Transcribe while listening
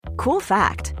Cool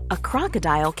fact, a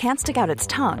crocodile can't stick out its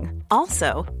tongue.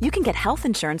 Also, you can get health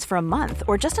insurance for a month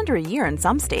or just under a year in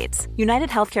some states. United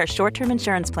Healthcare short-term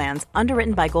insurance plans,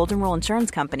 underwritten by Golden Rule Insurance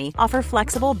Company, offer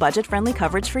flexible, budget-friendly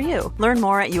coverage for you. Learn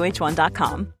more at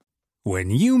uh1.com.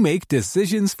 When you make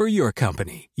decisions for your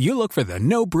company, you look for the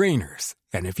no-brainers.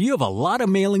 And if you have a lot of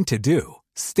mailing to do,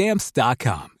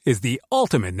 Stamps.com is the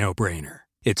ultimate no-brainer.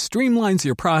 It streamlines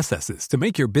your processes to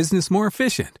make your business more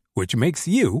efficient, which makes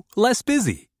you less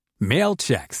busy. Mail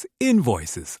checks,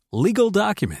 invoices, legal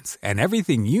documents, and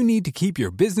everything you need to keep your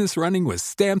business running with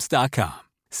Stamps.com.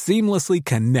 Seamlessly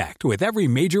connect with every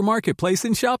major marketplace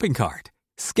and shopping cart.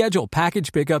 Schedule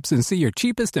package pickups and see your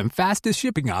cheapest and fastest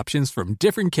shipping options from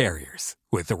different carriers.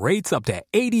 With rates up to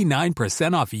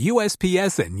 89% off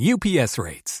USPS and UPS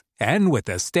rates. And with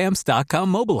the Stamps.com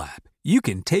mobile app, you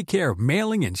can take care of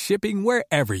mailing and shipping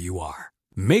wherever you are.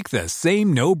 Make the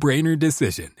same no-brainer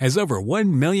decision as over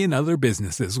 1 million other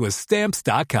businesses with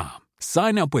Stamps.com.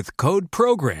 Sign up with code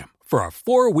PROGRAM for a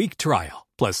 4-week trial,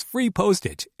 plus free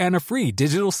postage and a free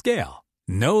digital scale.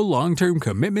 No long-term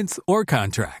commitments or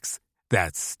contracts.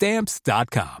 That's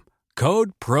Stamps.com.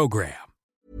 Code PROGRAM.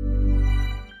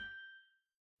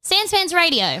 Sans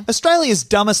Radio. Australia's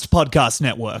dumbest podcast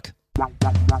network.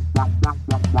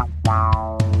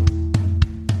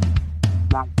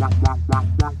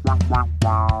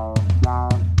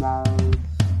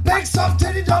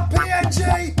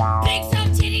 BigSoftTitty.png.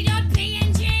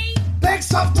 BigSoftTitty.png.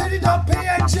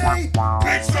 BigSoftTitty.png.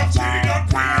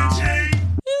 BigSoftTitty.png.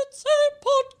 It's a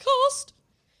podcast.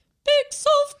 Big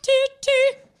Soft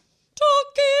Titty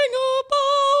talking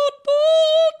about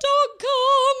Bulldog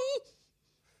Cum.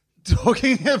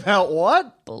 Talking about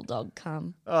what? Bulldog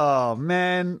Cum. Oh,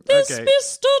 man. This Okay.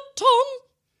 Mr. Tom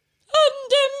and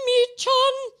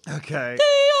Demi-chan. Okay. They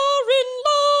are in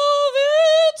love.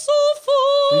 It's awful.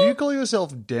 Did you call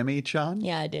yourself Demi-chan?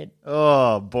 Yeah, I did.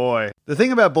 Oh, boy. The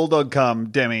thing about Bulldog Cum,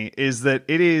 Demi, is that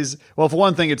it is... Well, for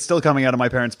one thing, it's still coming out of my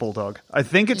parents' bulldog. I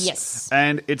think it's... Yes.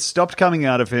 And it stopped coming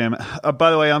out of him.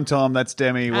 By the way, I'm Tom. That's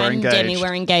Demi. We're I'm engaged. Demi.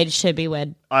 We're engaged to be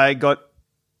wed. I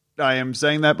am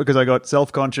saying that because I got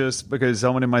self-conscious because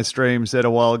someone in my stream said a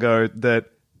while ago that...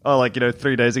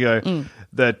 3 days ago,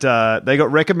 that they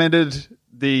got recommended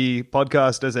the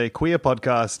podcast as a queer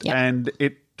podcast, Yep. and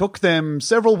it took them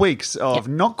several weeks of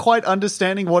not quite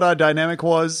understanding what our dynamic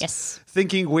was, Yes.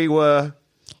 thinking we were...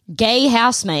 Gay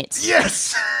housemates.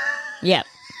 Yes! Yep.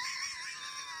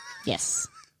 Yes.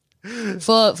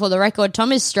 For the record,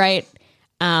 Tom is straight.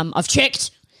 I've checked,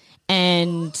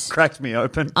 and Cracked me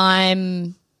open.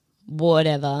 I'm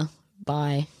whatever.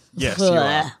 Bye. Yes, you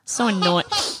are. So annoying.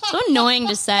 So annoying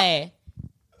to say.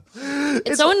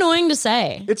 It's so annoying to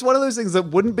say. It's one of those things that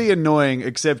wouldn't be annoying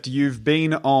except you've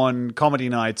been on comedy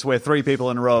nights where 3 people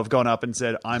in a row have gone up and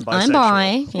said, I'm bisexual. I'm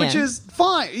bi, Which yeah. is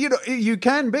fine. You know, you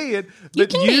can be it. You But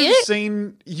can be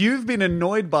it. you've been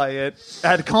annoyed by it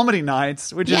at comedy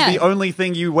nights, which Yeah. is the only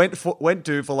thing you went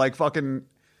to for like fucking,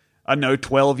 I don't know,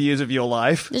 12 years of your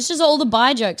life. It's just all the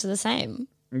bi jokes are the same.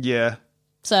 Yeah.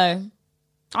 So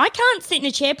I can't sit in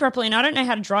a chair properly and I don't know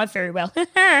how to drive very well.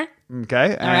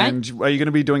 Okay. And are you going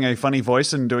to be doing a funny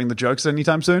voice and doing the jokes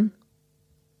anytime soon?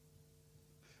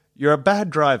 You're a bad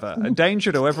driver, a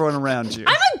danger to everyone around you.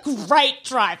 I'm a great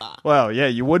driver. Well, yeah,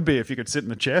 you would be if you could sit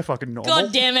in a chair fucking normal.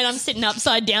 God damn it, I'm sitting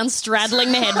upside down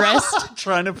straddling the headrest.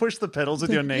 Trying to push the pedals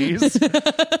with your knees.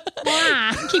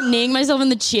 I keep kneeing myself in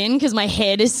the chin because my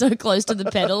head is so close to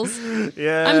the pedals.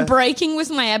 Yeah. I'm braking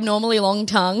with my abnormally long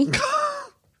tongue.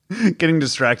 Getting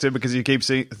distracted because you keep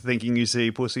thinking you see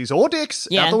pussies or dicks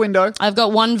out the window. I've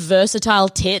got one versatile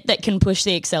tit that can push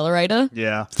the accelerator.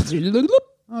 Yeah. I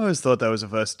always thought that was a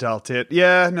versatile tit.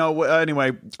 Yeah, no,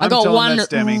 anyway. I got one that's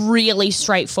Demi. really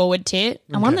straightforward tit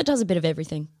and one that does a bit of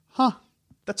everything. Huh.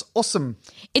 That's awesome.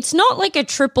 It's not like a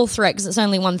triple threat because it's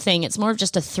only one thing. It's more of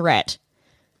just a threat.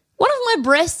 One of my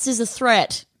breasts is a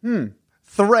threat.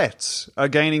 Threats are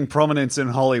gaining prominence in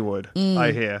Hollywood,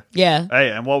 I hear. Yeah.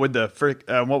 Hey, and what would the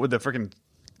frickin'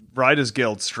 Writers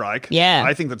Guild strike? Yeah.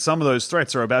 I think that some of those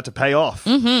threats are about to pay off.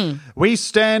 Mm-hmm. We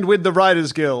stand with the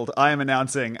Writers Guild, I am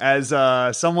announcing, as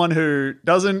someone who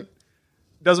doesn't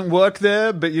work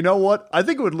there, but you know what? I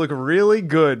think it would look really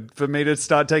good for me to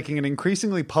start taking an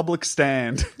increasingly public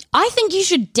stand. I think you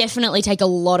should definitely take a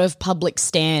lot of public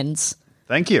stands.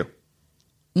 Thank you.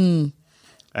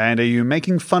 And are you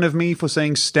making fun of me for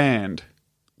saying stand?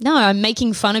 No, I'm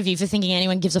making fun of you for thinking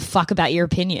anyone gives a fuck about your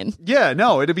opinion. Yeah,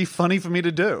 no, it'd be funny for me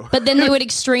to do. But then they would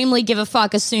extremely give a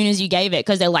fuck as soon as you gave it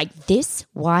because they're like, this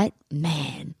white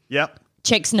man. Yep.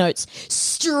 Checks notes.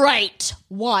 Straight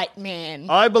white man.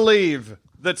 I believe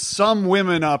that some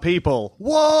women are people.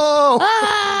 Whoa!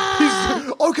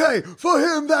 Okay, for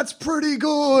him, that's pretty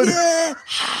good. Yeah.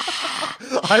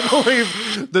 I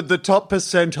believe that the top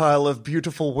percentile of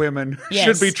beautiful women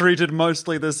should be treated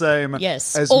mostly the same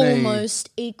as me. Almost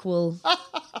equal.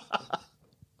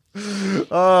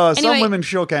 Some women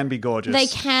sure can be gorgeous. They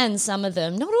can, some of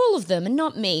them. Not all of them, and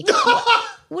not me.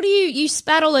 What do you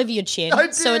spat all over your chin,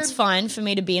 so it's fine for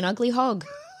me to be an ugly hog.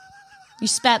 You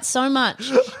spat so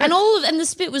much. And the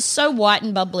spit was so white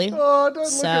and bubbly. Oh,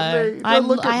 don't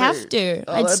look at me. I have to.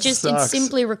 Oh, it's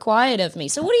simply required of me.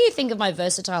 So what do you think of my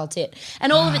versatile tit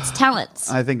and all of its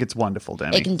talents? I think it's wonderful,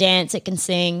 Demi. It can dance, it can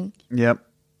sing. Yep.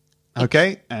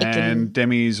 Okay, and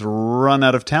Demi's run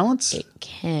out of talents? It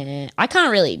can. I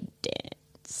can't really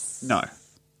dance. No.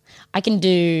 I can do...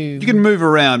 You can move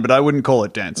around, but I wouldn't call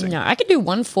it dancing. No, I can do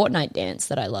one Fortnite dance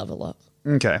that I love a lot.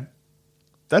 Okay.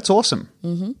 That's awesome.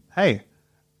 Mm-hmm. Hey,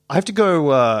 I have to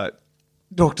go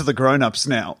talk to the grown-ups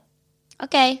now.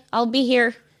 Okay, I'll be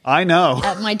here. I know.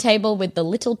 At my table with the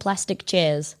little plastic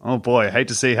chairs. Oh, boy. I hate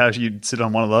to see how you'd sit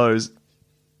on one of those.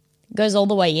 Goes all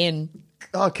the way in.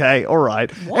 Okay, all right.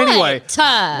 What? Anyway,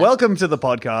 welcome to the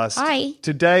podcast. Hi.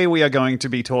 Today we are going to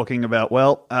be talking about,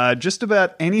 just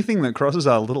about anything that crosses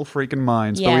our little freaking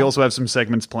minds. Yeah. But we also have some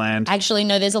segments planned. Actually,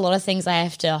 no, there's a lot of things I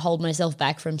have to hold myself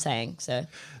back from saying, so.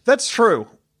 That's true.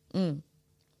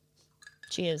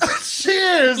 Cheers.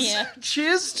 Cheers! Yeah.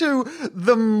 Cheers to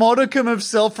the modicum of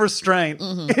self-restraint.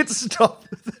 It's stuff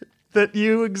that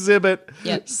you exhibit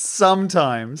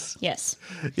sometimes. Yes.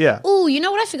 Yeah. Oh, you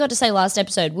know what I forgot to say last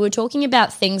episode? We were talking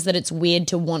about things that it's weird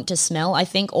to want to smell, I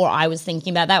think, or I was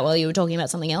thinking about that while you were talking about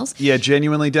something else. Yeah,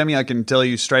 genuinely, Demi, I can tell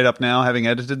you straight up now, having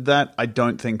edited that, I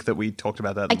don't think that we talked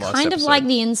about that in the last episode. I kind of like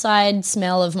the inside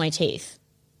smell of my teeth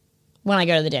when I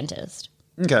go to the dentist.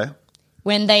 Okay.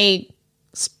 When they,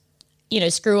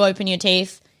 screw open your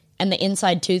teeth and the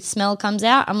inside tooth smell comes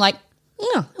out, I'm like,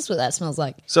 yeah, that's what that smells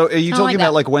like. So are you talking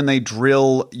about like when they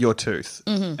drill your tooth?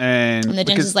 Mm-hmm. And the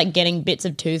dentist is like getting bits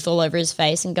of tooth all over his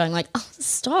face and going like, oh,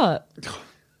 stop.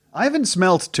 I haven't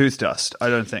smelled tooth dust, I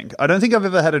don't think. I don't think I've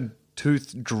ever had a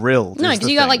tooth drilled. No, because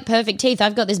you got like perfect teeth.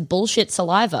 I've got this bullshit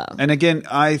saliva. And again,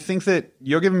 I think that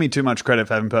you're giving me too much credit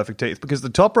for having perfect teeth because the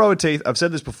top row of teeth, I've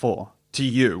said this before, to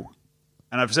you,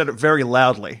 and I've said it very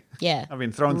loudly. Yeah. I've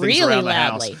been throwing things really around the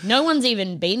loudly. house. No one's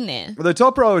even been there. Well, the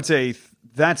top row of teeth,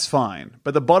 that's fine.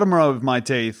 But the bottom row of my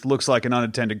teeth looks like an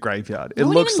unattended graveyard. No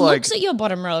one even looks at your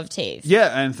bottom row of teeth.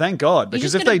 Yeah, and thank God.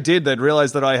 Because if they did, they'd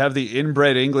realize that I have the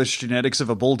inbred English genetics of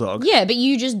a bulldog. Yeah, but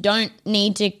you just don't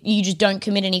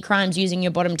commit any crimes using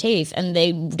your bottom teeth, and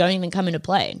they don't even come into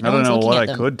play. I don't know what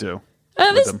I could do.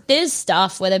 There's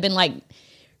stuff where they've been like,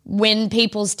 when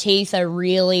people's teeth are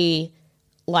really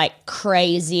like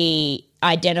crazy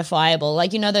identifiable.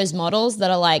 Like, those models that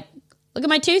are like, look at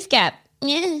my tooth gap.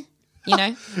 Yeah.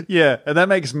 Yeah, and that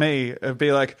makes me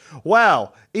be like,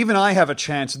 wow, even I have a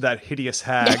chance at that hideous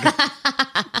hag.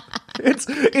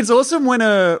 It's awesome when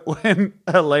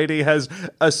a lady has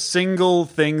a single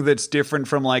thing that's different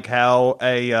from like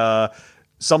how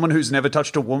someone who's never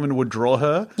touched a woman would draw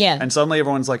her. Yeah. And suddenly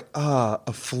everyone's like,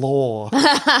 a flaw.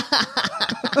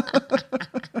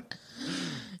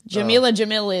 Jamila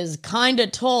Jamil is kind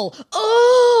of tall.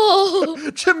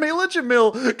 Oh! Jamila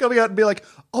Jamil coming out and be like,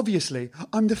 obviously,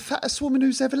 I'm the fattest woman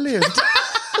who's ever lived.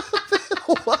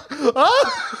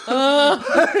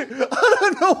 I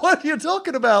don't know what you're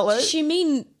talking about, like. She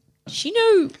know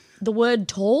the word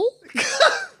tall?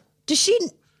 Does she...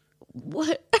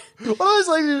 What? Well, I was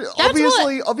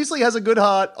like, obviously has a good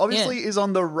heart. Obviously is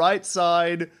on the right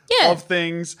side of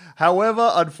things. However,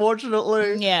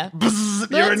 unfortunately,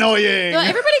 you're annoying.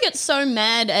 Everybody gets so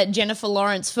mad at Jennifer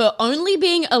Lawrence for only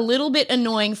being a little bit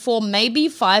annoying for maybe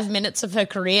 5 minutes of her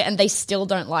career, and they still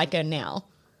don't like her now.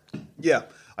 Yeah,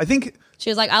 I think she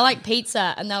was like, I like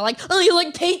pizza, and they're like, oh, you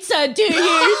like pizza, do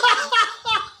you?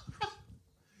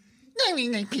 I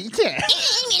mean, like pizza.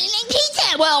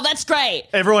 Well, that's great.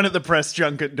 Everyone at the press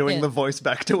junket doing the voice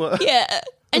back to her. Yeah.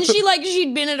 And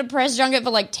she'd been at a press junket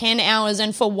for like 10 hours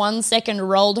and for 1 second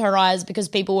rolled her eyes because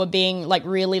people were being like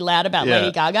really loud about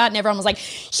Lady Gaga, and everyone was like,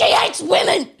 she hates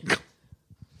women.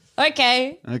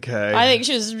 Okay. I think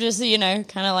she was just,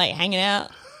 kind of like hanging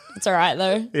out. It's all right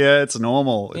though. Yeah, it's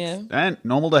normal. And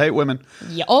normal to hate women.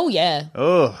 Yeah. Oh, yeah.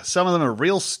 Oh, some of them are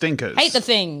real stinkers. Hate the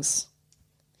things.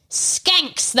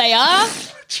 Skanks they are.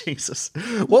 Jesus.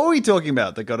 What were we talking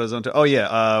about that got us onto... Oh,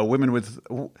 yeah, women with...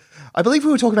 I believe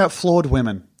we were talking about flawed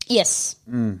women. Yes.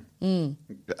 And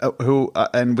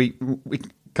we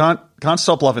can't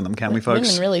stop loving them, can we, folks?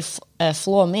 Women really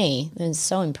floor me. They're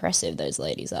so impressive, those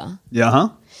ladies are. Yeah, huh?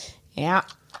 Yeah.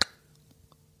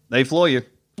 They floor you.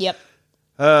 Yep.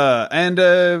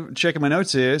 And checking my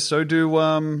notes here, so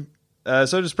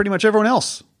does pretty much everyone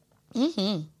else.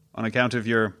 On account of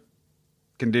your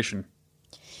condition.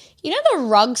 You know the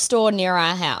rug store near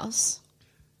our house?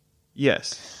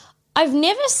 Yes. I've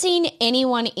never seen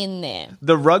anyone in there.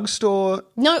 The rug store.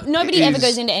 No, nobody ever is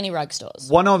goes into any rug stores.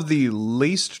 one of the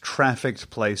least trafficked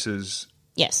places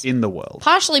Yes. in the world.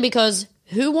 Partially because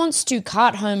who wants to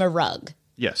cart home a rug?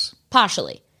 Yes.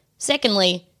 Partially.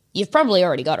 Secondly, you've probably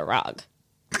already got a rug.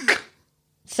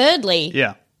 Thirdly,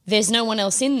 Yeah. there's no one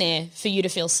else in there for you to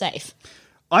feel safe.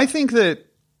 I think that,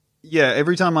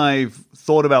 every time I've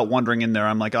thought about wandering in there,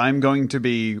 I'm like, I'm going to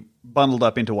be bundled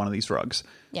up into one of these rugs.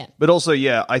 Yeah. But also,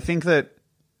 I think that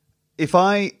if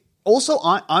I'm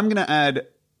going to add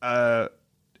a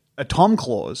Tom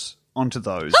clause onto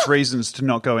those reasons to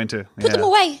not go into. Put them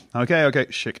away. Okay,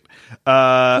 shit.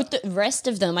 With the rest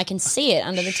of them, I can see it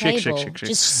under the Shik, table. shik, shik, shik.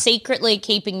 Just secretly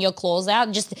keeping your claws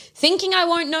out, just thinking I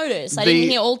won't notice. I didn't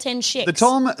hear all 10 shicks.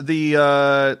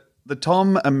 The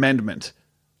Tom amendment,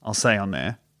 I'll say on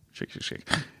there, shik,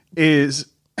 is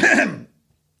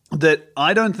that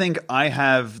I don't think I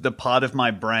have the part of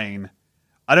my brain.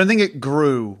 I don't think it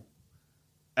grew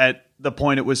at the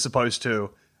point it was supposed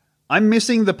to. I'm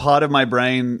missing the part of my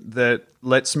brain that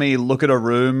lets me look at a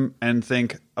room and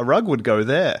think a rug would go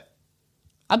there.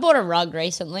 I bought a rug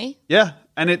recently. Yeah,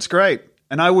 and it's great.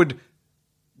 And I would,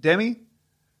 Demi,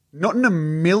 not in a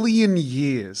million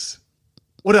years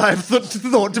would I have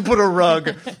thought to put a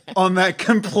rug on that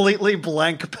completely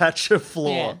blank patch of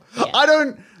floor.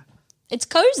 Yeah. It's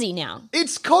cozy now.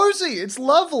 It's cozy. It's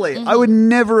lovely. I would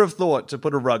never have thought to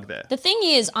put a rug there. The thing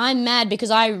is, I'm mad because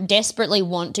I desperately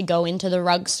want to go into the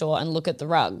rug store and look at the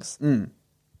rugs.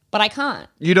 But I can't.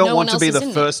 You don't No want one to be else is the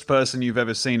in there. first person you've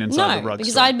ever seen inside the rug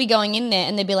because store. I'd be going in there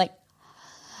and they'd be like,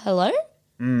 hello?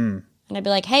 And I'd be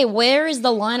like, hey, where is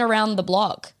the line around the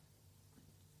block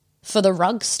for the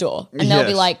rug store? And they'll be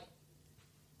Yes. like,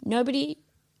 nobody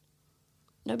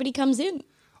comes in.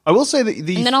 I will say that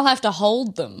And then I'll have to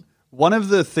hold them. one of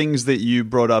the things that you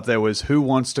brought up there was who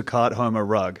wants to cart home a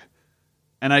rug.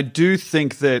 And I do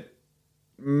think that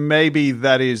maybe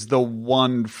that is the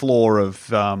one flaw of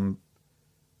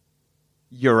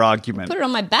your argument. Put it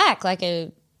on my back like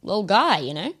a little guy,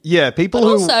 you know? Yeah, people But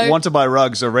who also- want to buy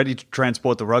rugs are ready to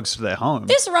transport the rugs to their home.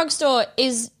 This rug store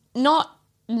is not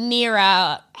near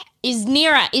our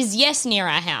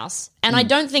house. And I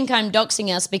don't think I'm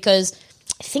doxing us because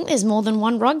I think there's more than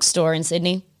one rug store in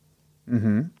Sydney.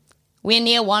 Mm-hmm. We're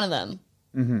near one of them.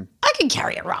 Mm-hmm. I could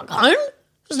carry a rug home.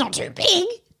 It's not too big.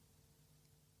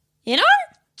 You know?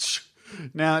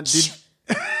 Now, I'm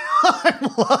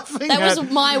laughing That at...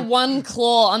 was my one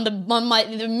claw on the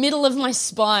middle of my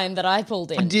spine that I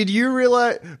pulled in. Did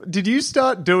you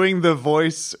start doing the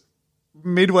voice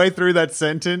midway through that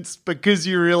sentence because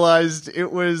you realized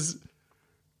it was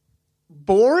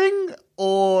boring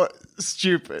or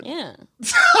stupid? Yeah.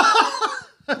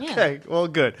 Okay, well,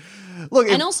 good. Look,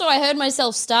 And also I heard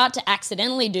myself start to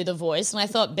accidentally do the voice and I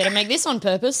thought, better make this on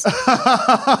purpose.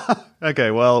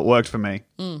 okay, well, it worked for me.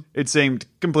 It seemed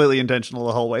completely intentional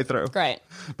the whole way through. Great.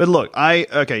 But look, I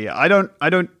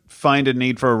don't find a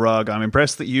need for a rug. I'm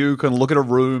impressed that you can look at a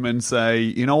room and say,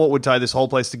 you know what would tie this whole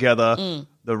place together?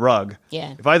 The rug.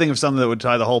 Yeah. If I think of something that would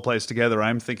tie the whole place together,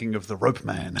 I'm thinking of the rope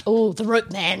man. Oh, the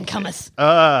rope man cometh.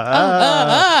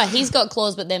 He's got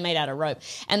claws, but they're made out of rope.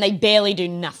 And they barely do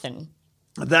nothing.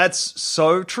 That's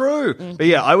so true. But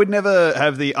yeah, I would never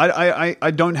have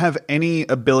I don't have any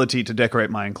ability to decorate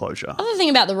my enclosure. Other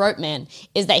thing about the rope man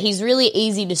is that he's really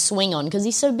easy to swing on because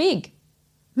he's so big.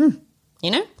 You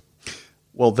know?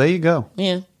 Well, there you go.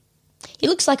 Yeah. He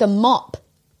looks like a mop,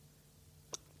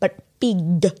 but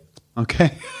big.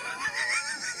 Okay.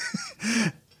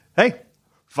 Hey,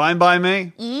 fine by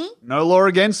me. No law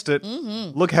against it.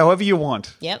 Look however you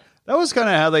want. Yep. That was kind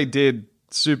of how they did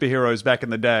superheroes back in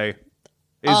the day.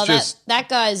 It's that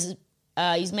guy's,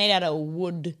 he's made out of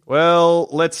wood. well,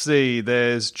 let's see.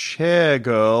 There's Chair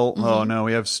Girl. Oh, no,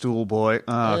 we have Stool Boy.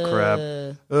 Oh, crap.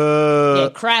 Yeah,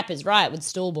 crap is right with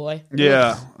Stool Boy.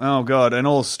 Yeah. Oh, God. And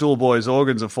all Stool Boy's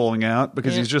organs are falling out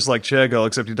because he's just like Chair Girl,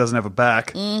 except he doesn't have a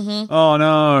back. Mm-hmm. Oh,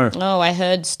 no. Oh, I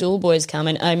heard Stool Boy's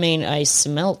coming. I mean, I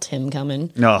smelt him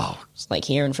coming. No. It's like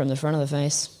hearing from the front of the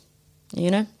face. You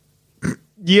know?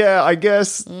 Yeah, I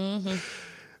guess.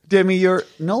 Demi, your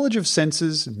knowledge of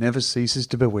senses never ceases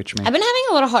to bewitch me. I've been having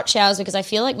a lot of hot showers because I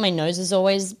feel like my nose is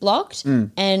always blocked,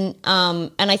 and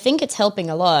I think it's helping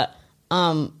a lot.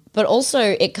 But also,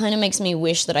 it kind of makes me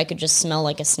wish that I could just smell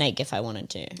like a snake if I wanted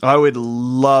to. I would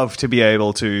love to be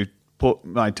able to put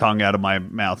my tongue out of my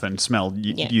mouth and smell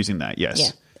using that, yes. Yeah.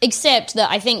 Except that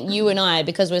I think you and I,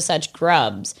 because we're such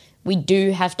grubs, we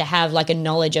do have to have like a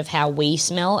knowledge of how we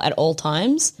smell at all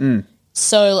times.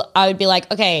 So I would be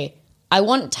like, okay, I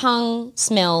want tongue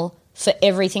smell for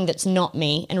everything that's not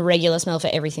me and regular smell for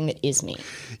everything that is me.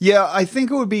 Yeah, I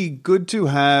think it would be good to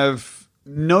have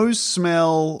nose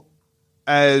smell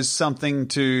as something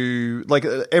to, like,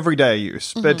 everyday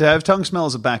use. But to have tongue smell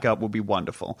as a backup would be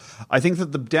wonderful. I think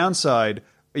that the downside,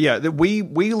 that we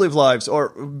live lives,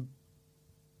 where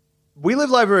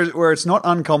it's not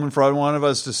uncommon for one of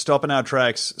us to stop in our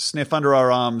tracks, sniff under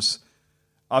our arms,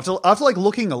 after like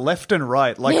looking left and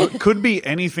right, like it could be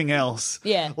anything else.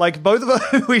 Yeah. Like both of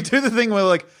us, we do the thing where we're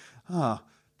like,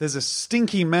 there's a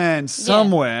stinky man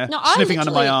somewhere sniffing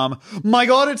under my arm. My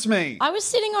God, it's me. I was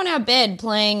sitting on our bed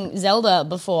playing Zelda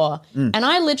before, and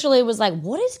I literally was like,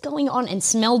 what is going on? And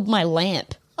smelled my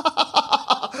lamp.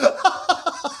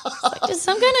 Like, does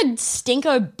some kind of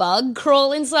stinko bug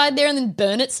crawl inside there and then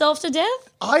burn itself to death?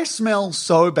 I smell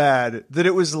so bad that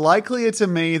it was likelier to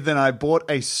me than I bought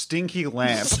a stinky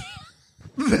lamp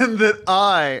than that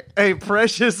I, a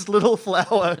precious little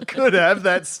flower, could have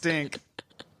that stink.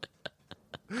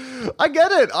 I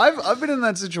get it. I've been in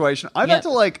that situation. I've had to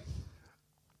like.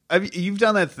 You've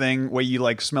done that thing where you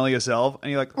like smell yourself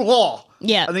and you're like, oh,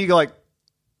 yeah, and then you go like,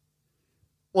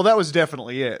 well, that was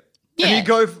definitely it. Yeah. And you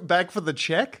go back for the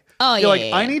check. Oh, you're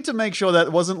yeah, like, I need to make sure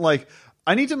that wasn't like.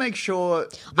 I need to make sure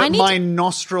that my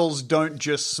nostrils don't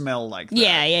just smell like that.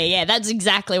 Yeah. That's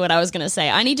exactly what I was going to say.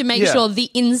 I need to make sure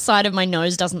the inside of my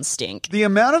nose doesn't stink. The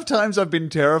amount of times I've been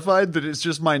terrified that it's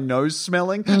just my nose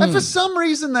smelling, and for some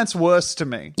reason that's worse to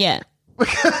me. Yeah.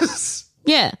 Because...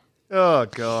 Yeah. Oh,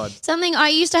 God. Something, I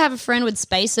used to have a friend with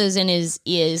spacers in his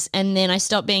ears, and then I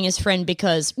stopped being his friend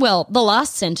because, well, the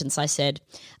last sentence I said,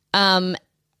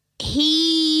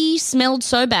 he smelled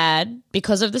so bad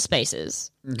because of the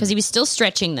spacers, because he was still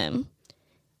stretching them.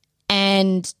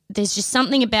 And there's just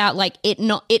something about like it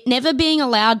never being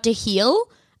allowed to heal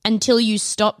until you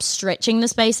stop stretching the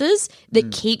spacers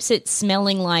that keeps it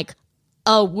smelling like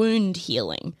a wound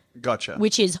healing. Gotcha.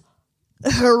 Which is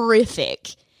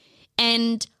horrific.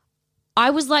 And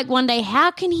I was like one day, how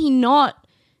can he not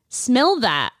smell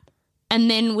that?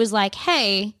 And then was like,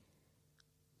 hey,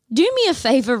 do me a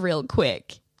favor real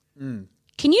quick.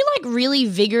 Can you like really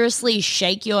vigorously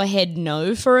shake your head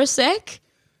no for a sec?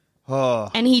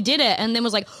 Oh. And he did it and then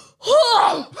was like,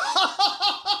 oh!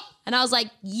 And I was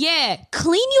like, yeah,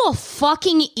 clean your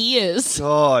fucking ears.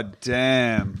 God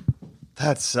damn.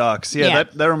 That sucks. Yeah.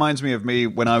 That reminds me of me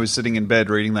when I was sitting in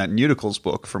bed reading that Nudicles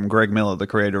book from Greg Miller, the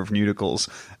creator of Nudicles.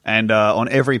 And on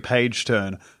every page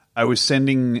turn, I was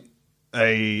sending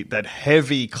that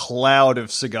heavy cloud of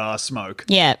cigar smoke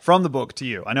from the book to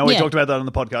you. I know we talked about that on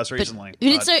the podcast recently.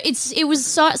 It was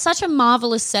such a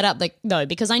marvelous setup, though,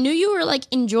 because I knew you were like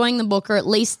enjoying the book or at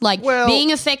least like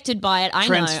being affected by it.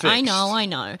 I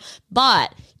know.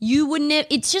 But you wouldn't have,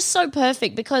 it's just so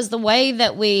perfect because the way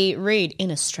that we read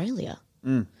in Australia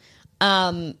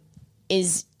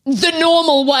is the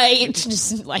normal way. It's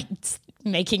just like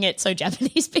making it so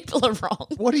Japanese people are wrong.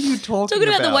 What are you talking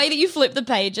about? The way that you flip the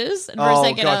pages. And for a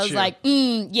second I was like,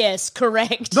 yes,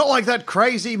 correct. Not like that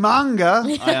crazy manga.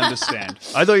 I understand.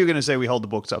 I thought you were going to say we hold the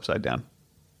books upside down.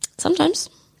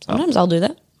 Sometimes I'll do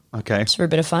that. Okay. Just for a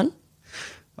bit of fun.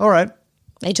 All right.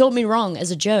 They taught me wrong as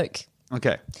a joke.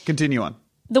 Okay. Continue on.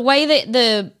 The way that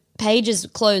the pages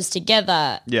closed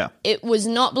together, it was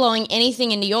not blowing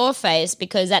anything into your face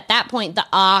because at that point the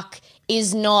arc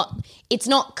is it's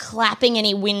not clapping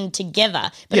any wind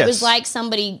together. But it was like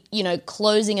somebody,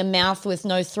 closing a mouth with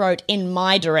no throat in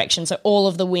my direction. So all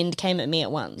of the wind came at me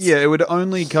at once. Yeah, it would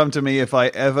only come to me if I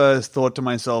ever thought to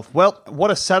myself, well,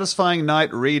 what a satisfying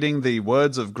night reading the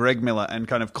words of Greg Miller and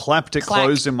kind of clapped it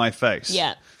closed in my face.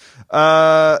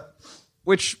 Yeah.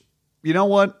 Which, you know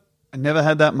what? I never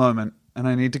had that moment and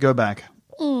I need to go back.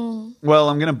 Well,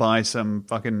 I'm going to buy some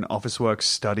fucking office work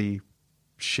study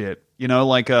shit.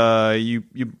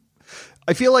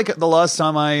 I feel like the last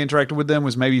time I interacted with them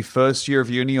was maybe first year of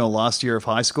uni or last year of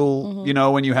high school.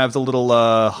 When you have the little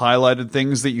highlighted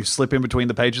things that you slip in between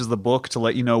the pages of the book to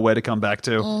let you know where to come back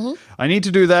to. I need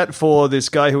to do that for this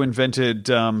guy who invented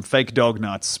fake dog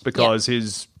nuts because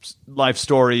his life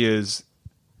story is,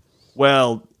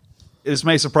 well, this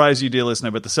may surprise you, dear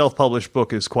listener, but the self-published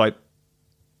book is quite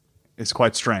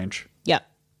strange. Yeah.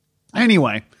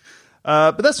 Anyway,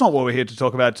 but that's not what we're here to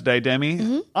talk about today,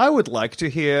 Demi. I would like to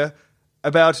hear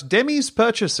about Demi's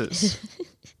purchases.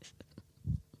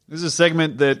 This is a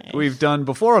segment that we've done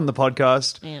before on the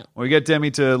podcast. Yeah. Where we get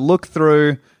Demi to look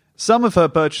through some of her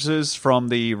purchases from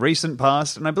the recent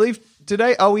past. And I believe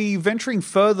today, are we venturing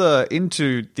further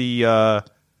into the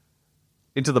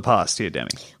past here,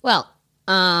 Demi? Well,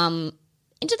 into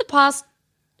the past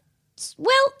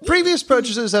Well, Previous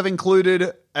purchases have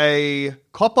included a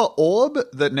copper orb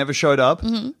that never showed up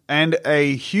and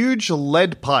a huge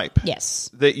lead pipe. yes.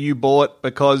 That you bought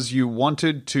because you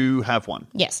wanted to have one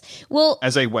Yes. Well,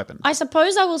 as a weapon. I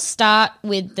suppose I will start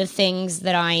with the things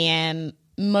that I am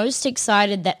most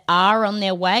excited that are on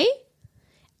their way.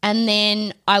 And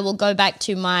then I will go back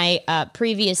to my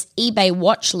previous eBay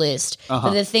watch list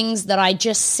for the things that I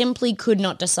just simply could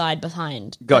not decide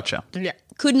behind. Gotcha.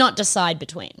 Could not decide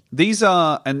between. These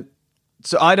are, and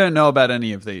so I don't know about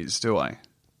any of these, do I?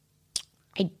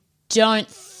 I don't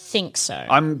think so.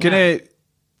 I'm going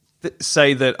to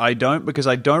say that I don't because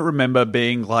I don't remember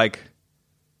being like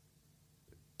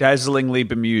dazzlingly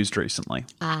bemused recently.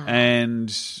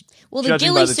 And well, the judging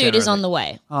by ghillie the suit tenor is of on it- the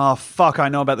way. Oh, fuck, I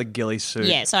know about the ghillie suit.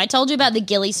 Yeah, so I told you about the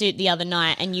ghillie suit the other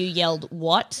night and you yelled,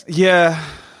 what? Yeah.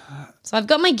 So I've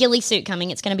got my ghillie suit coming.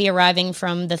 It's going to be arriving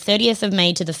from the 30th of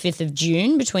May to the 5th of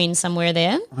June, between somewhere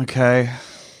there. Okay.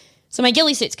 So my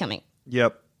ghillie suit's coming.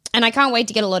 Yep. And I can't wait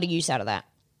to get a lot of use out of that.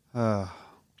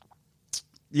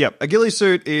 Yep. A ghillie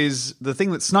suit is the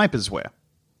thing that snipers wear.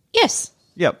 Yes.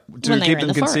 Yep. To When they keep were in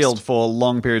them the concealed forest. for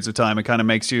long periods of time. It kind of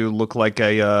makes you look like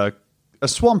a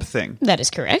swamp thing. That is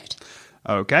correct.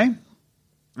 Okay. I'm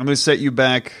going to set you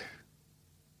back.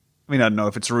 I mean, I don't know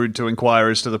if it's rude to inquire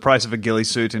as to the price of a ghillie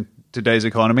suit in today's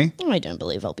economy. I don't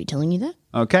believe I'll be telling you that.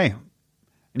 Okay.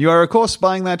 And you are, of course,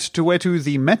 buying that to wear to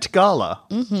the Met Gala,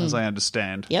 as I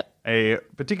understand. Yep. A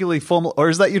particularly formal, or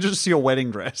is that just your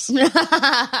wedding dress? Here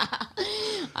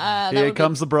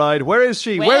comes the bride. Where is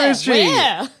she? Where is she?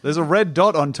 Where? There's a red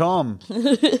dot on Tom.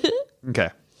 Okay.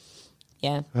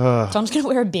 Yeah. Tom's going to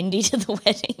wear a bindi to the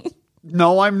wedding.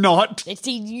 No, I'm not.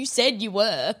 You said you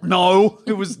were. No,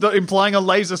 it was implying a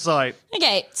laser sight.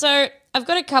 Okay, so I've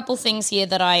got a couple things here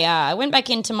that I went back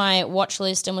into my watch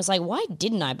list and was like, why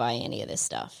didn't I buy any of this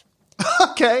stuff?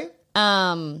 Okay.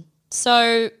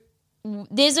 So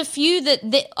there's a few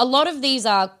that a lot of these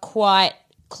are quite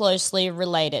closely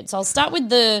related. So I'll start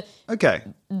with Okay.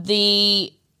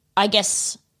 the I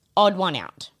guess odd one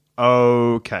out.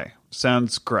 Okay.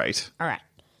 Sounds great. All right.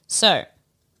 So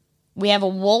we have a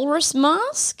walrus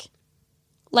mask,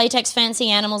 latex fancy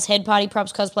animals, head party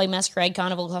props, cosplay, masquerade,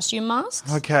 carnival costume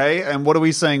masks. Okay, and what are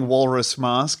we saying walrus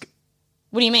mask?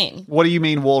 What do you mean? What do you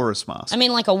mean walrus mask? I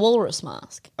mean like a walrus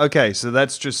mask. Okay, so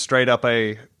that's just straight up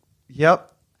a...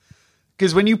 Yep.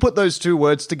 Because when you put those two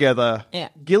words together, Yeah.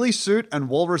 ghillie suit and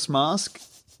walrus mask,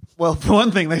 well, for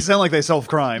one thing, they sound like they solve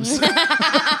crimes.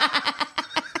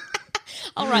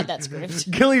 I'll write that script.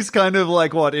 Gillie's kind of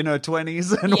like, what, in her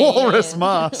 20s? And walrus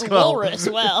mask. Well, Walrus,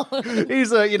 well.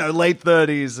 he's, late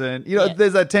 30s. And, Yeah.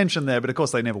 there's that tension there, but of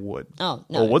course they never would. Oh,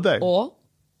 no. Or would they? Or?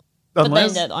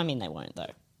 Unless... But they won't, though.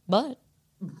 But.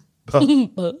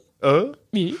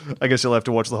 Yeah. I guess you'll have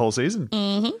to watch the whole season.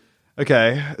 Mm-hmm.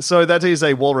 Okay, so that is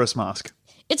a walrus mask.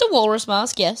 It's a walrus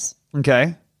mask, yes.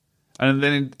 Okay. And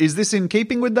then is this in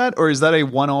keeping with that, or is that a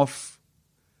one-off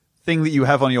thing that you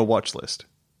have on your watch list?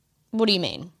 What do you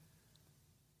mean?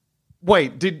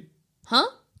 Wait, Huh?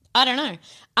 I don't know.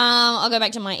 I'll go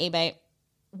back to my eBay.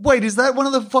 Wait, is that one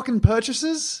of the fucking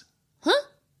purchases? Huh?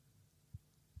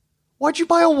 Why'd you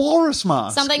buy a walrus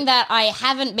mask? Something that I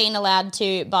haven't been allowed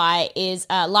to buy is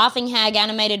Laughing Hag,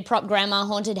 animated prop grandma,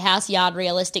 haunted house, yard,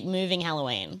 realistic, moving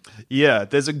Halloween. Yeah,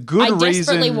 there's a good I reason.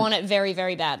 desperately want it very,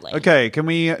 very badly. Okay, can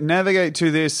we navigate to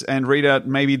this and read out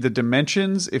maybe the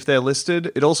dimensions if they're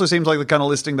listed? It also seems like the kind of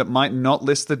listing that might not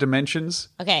list the dimensions.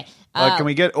 Okay. Can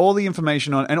we get all the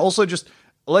information on, and also just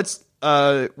let's.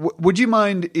 Would you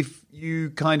mind if you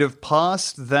kind of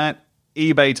passed that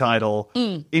eBay title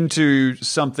into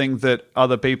something that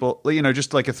other people,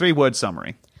 just like a 3-word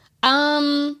summary?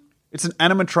 It's an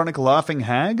animatronic laughing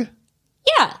hag?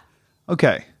 Yeah.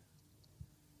 Okay.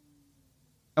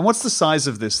 And what's the size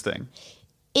of this thing?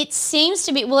 It seems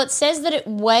to be, well, it says that it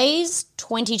weighs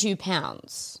 22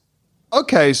 pounds.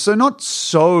 Okay, so not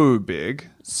so big.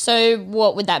 So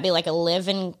what would that be, like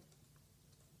 11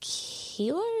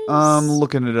 kilos? I'm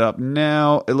looking it up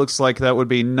now. It looks like that would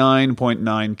be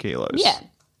 9.9 kilos. Yeah.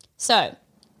 So,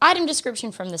 item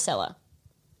description from the seller.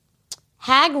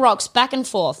 Hag rocks back and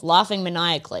forth, laughing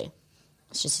maniacally.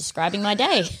 It's just describing my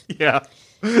day. Yeah.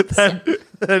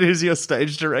 That is your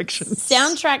stage direction.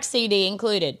 Soundtrack CD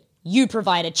included. You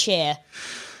provide a chair.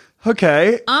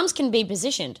 Okay. Arms can be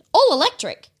positioned. All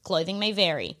electric. Clothing may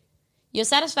vary. Your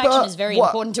satisfaction is very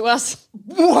important to us.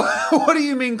 What do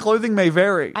you mean clothing may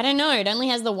vary? I don't know. It only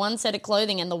has the one set of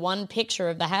clothing and the one picture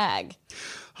of the hag.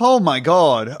 Oh my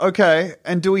god. Okay.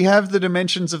 And do we have the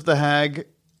dimensions of the hag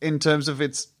in terms of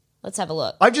its... Let's have a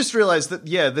look. I just realized that,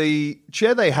 the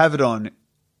chair they have it on,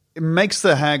 it makes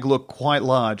the hag look quite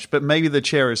large, but maybe the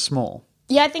chair is small.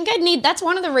 Yeah, I think I'd need... That's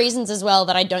one of the reasons as well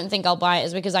that I don't think I'll buy it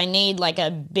is because I need, like,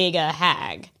 a bigger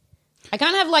hag. I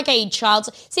can't have, like, a child...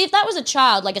 See, if that was a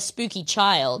child, like a spooky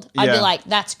child, I'd be like,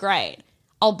 that's great.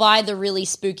 I'll buy the really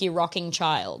spooky rocking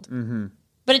child. Mm-hmm.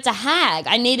 But it's a hag.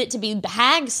 I need it to be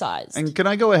hag-sized. And can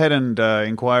I go ahead and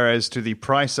inquire as to the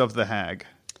price of the hag?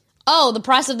 Oh, the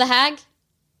price of the hag?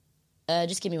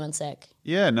 Just give me one sec.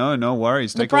 Yeah, no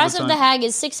worries. The price of the hag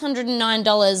is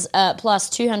 $609 plus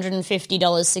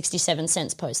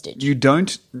 $250.67 postage. You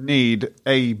don't need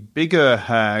a bigger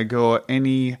hag or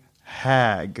any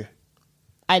hag.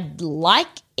 I'd like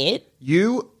it.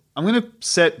 I'm going to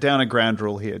set down a ground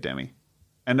rule here, Demi.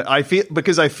 And I feel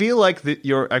like that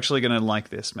you're actually going to like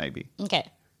this, maybe. Okay.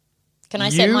 Can I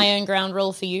set my own ground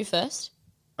rule for you first?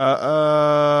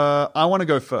 I want to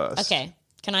go first. Okay.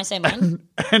 Can I say mine?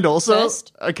 And also,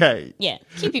 first? Okay. Yeah.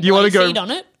 Keep your bloody feet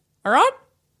on it. All right?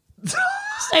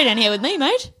 Stay down here with me,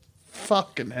 mate.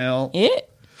 Fucking hell. Yeah.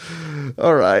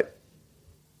 All right.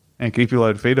 And keep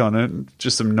your feet on it.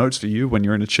 Just some notes for you when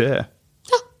you're in a chair.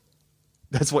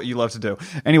 That's what you love to do.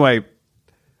 Anyway,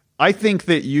 I think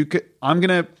that I'm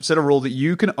going to set a rule that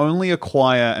you can only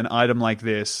acquire an item like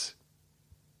this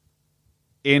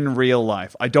in real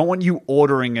life. I don't want you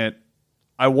ordering it.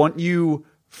 I want you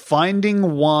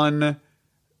finding one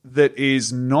that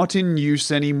is not in use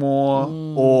anymore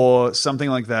or something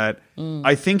like that.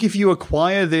 I think if you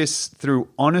acquire this through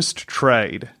honest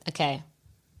trade... Okay.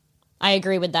 I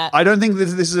agree with that. I don't think that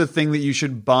this is a thing that you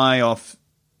should buy off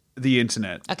the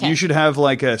internet. Okay. You should have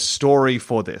like a story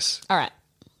for this. All right.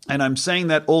 And I'm saying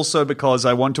that also because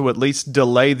I want to at least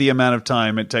delay the amount of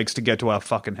time it takes to get to our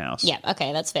fucking house. Yeah,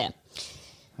 okay, that's fair.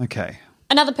 Okay.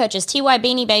 Another purchase, TY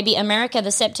Beanie Baby America,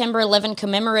 the September 11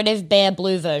 commemorative bear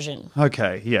blue version.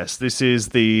 Okay, yes, this is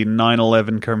the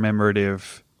 9/11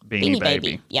 commemorative Beanie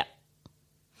Baby. Yep.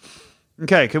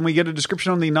 Okay, can we get a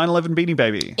description on the 9/11 Beanie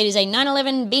Baby? It is a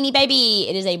 9/11 Beanie Baby.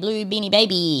 It is a blue Beanie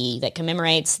Baby that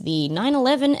commemorates the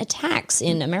 9/11 attacks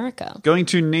in America. Going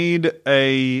to need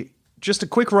just a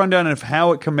quick rundown of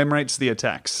how it commemorates the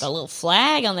attacks. A little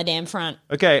flag on the damn front.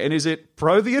 Okay, and is it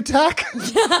pro the attack?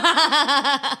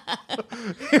 I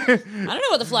don't know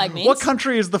what the flag means. What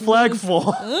country is the flag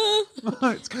for?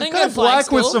 It's kind of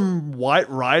black with some white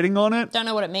writing on it. Don't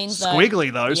know what it means, though.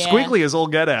 Squiggly, though. Yeah. Squiggly is all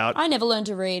get out. I never learned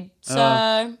to read,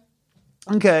 so...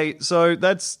 Okay, so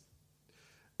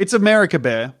it's America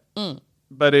Bear,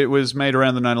 but it was made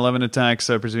around the 9/11 attack,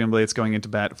 so presumably it's going into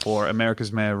bat for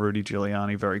America's Mayor Rudy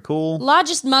Giuliani. Very cool.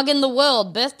 Largest mug in the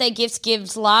world. Birthday gifts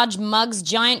gives large mugs,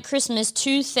 giant Christmas,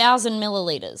 2,000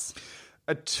 milliliters.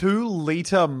 A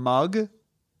 2-liter mug?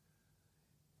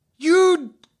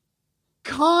 You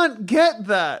can't get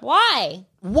that. Why?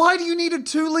 Why do you need a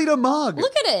 2-liter mug?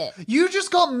 Look at it. You just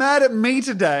got mad at me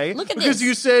today Look at because this.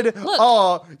 you said,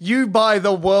 you buy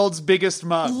the world's biggest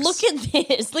mugs. Look at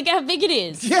this. Look how big it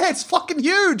is. Yeah, it's fucking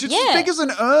huge. It's Yeah. as big as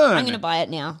an urn. I'm going to buy it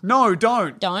now. No,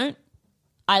 don't. Don't.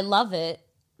 I love it.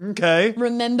 Okay.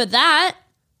 Remember that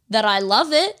I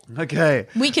love it. Okay.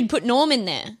 We could put Norm in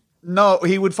there. No,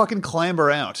 he would fucking clamber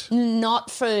out.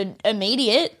 Not for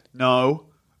immediate. No.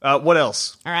 What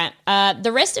else? All right.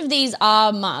 The rest of these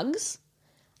are mugs,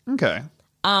 Okay.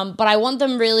 but I want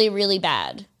them really, really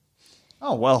bad.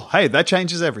 Oh, well, hey, that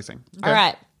changes everything. Okay. All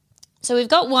right. So we've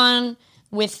got one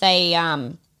with a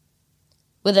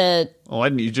Well, why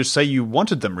didn't you just say you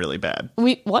wanted them really bad?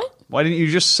 what? Why didn't you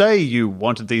just say you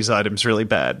wanted these items really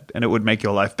bad and it would make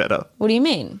your life better? What do you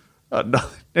mean? No.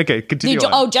 Okay, continue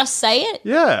on. Just say it?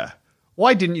 Yeah.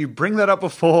 Why didn't you bring that up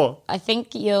before? I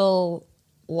think you'll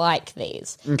like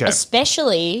these. Okay.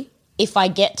 Especially if I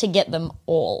get to get them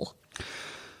all.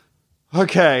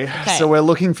 Okay, so we're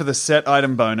looking for the set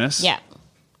item bonus. Yeah.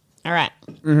 All right.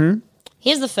 Mm-hmm.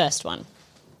 Here's the first one.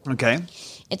 Okay.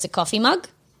 It's a coffee mug.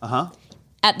 Uh-huh.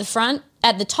 At the front,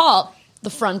 at the top, the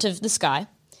front of the sky,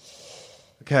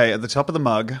 Okay, at the top of the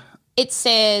mug. it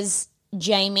says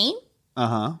Jamie.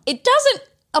 Uh-huh. It doesn't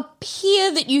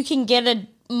appear that you can get a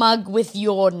mug with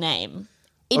your name.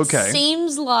 It Okay.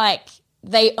 seems like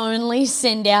they only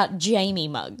send out Jamie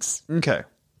mugs. Okay.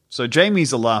 So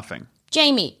Jamie's a laughing.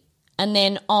 Jamie. And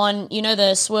then on,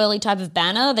 the swirly type of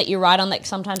banner that you write on that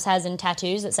sometimes has in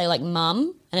tattoos that say like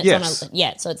mum. And it's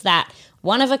Yes. so it's that.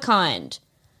 One of a kind.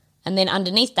 And then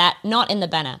underneath that, not in the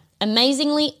banner.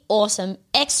 Amazingly awesome,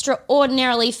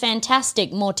 extraordinarily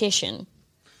fantastic mortician.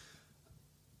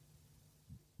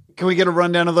 Can we get a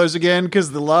rundown of those again?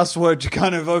 Because the last word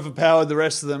kind of overpowered the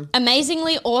rest of them.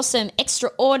 Amazingly awesome,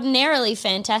 extraordinarily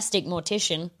fantastic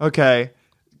mortician. Okay.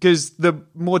 Because the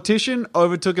mortician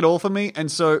overtook it all for me,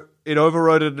 and so it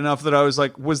overrode it enough that I was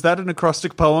like, was that an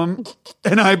acrostic poem?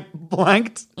 And I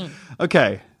blanked.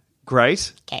 Okay.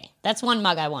 Great. Okay. That's one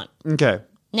mug I want. Okay.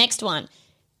 Next one.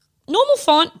 Normal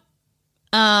font.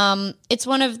 It's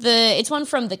one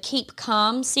from the Keep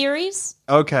Calm series.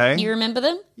 Okay. You remember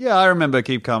them? Yeah, I remember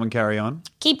Keep Calm and Carry On.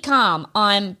 Keep calm.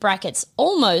 I'm brackets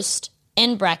almost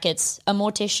end brackets a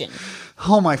mortician.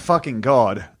 Oh my fucking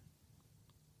God.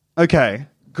 Okay,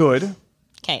 good.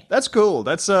 Okay. That's cool.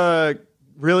 That's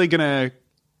really going to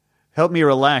help me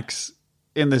relax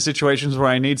in the situations where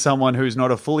I need someone who's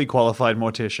not a fully qualified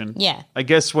mortician. Yeah. I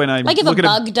guess when I Like if look a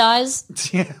at bug dies.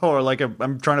 yeah, or like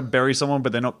I'm trying to bury someone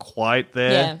but they're not quite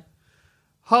there. Yeah.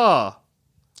 Huh.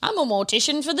 I'm a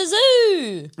mortician for the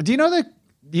zoo. Do you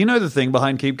know the thing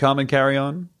behind Keep Calm and Carry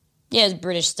On? Yeah, it's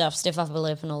British stuff, stiff upper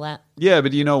lip and all that. Yeah,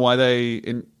 but do you know why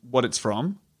what it's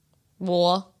from?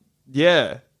 War.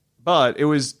 Yeah. But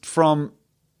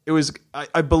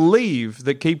I believe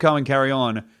that Keep Calm and Carry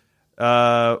On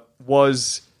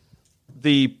was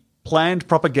the planned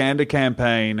propaganda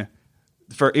campaign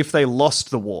for if they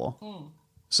lost the war.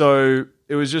 So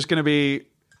it was just going to be,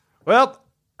 well,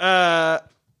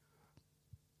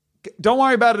 don't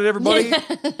worry about it, everybody.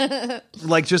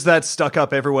 Like just that stuck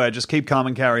up everywhere. Just keep calm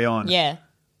and carry on. Yeah.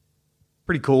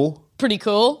 Pretty cool. Pretty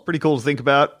cool. Pretty cool to think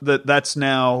about that's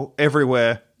now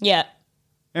everywhere. Yeah.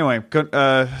 Anyway, so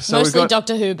mostly we've got,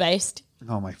 Doctor Who based.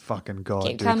 oh my fucking God,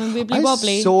 Keep dude. calm and wibbly I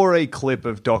wobbly. saw a clip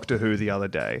of Doctor Who the other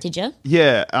day. Did you?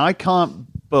 Yeah, I can't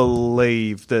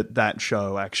believe that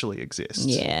show actually exists.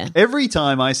 Yeah. Every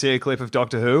time I see a clip of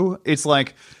Doctor Who, it's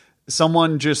like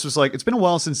someone just was like, it's been a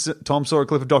while since Tom saw a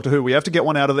clip of Doctor Who. We have to get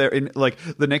one out of there in like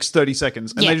the next 30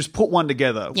 seconds. And Yeah. they just put one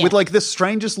together Yeah. with like the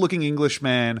strangest looking English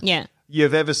man Yeah.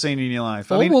 you've ever seen in your life.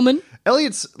 Or woman.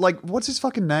 Elliot's like, what's his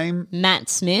fucking name? Matt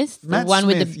Smith, the Matt one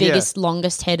with Smith, the biggest,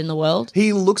 longest head in the world.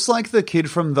 He looks like the kid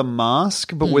from The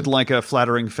Mask, but with like a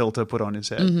flattering filter put on his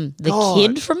head. The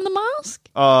kid from The Mask?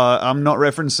 I'm not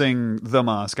referencing The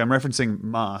Mask. I'm referencing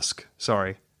Mask.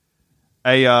 Sorry.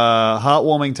 A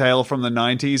heartwarming tale from the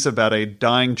 90s about a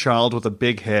dying child with a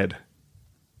big head.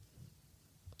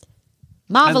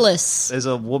 Marvelous. There's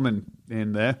a woman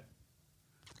in there.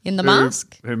 In The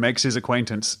Mask? Who makes his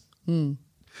acquaintance.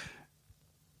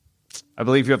 I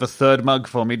believe you have a third mug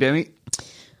for me, Demi.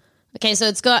 Okay, so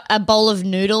it's got a bowl of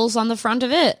noodles on the front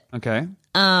of it. Okay.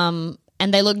 And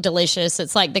they look delicious.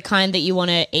 It's like the kind that you want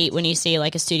to eat when you see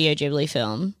like a Studio Ghibli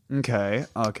film. Okay.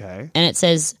 And it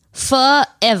says,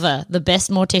 forever the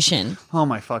best mortician. Oh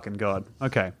my fucking God.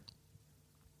 Okay.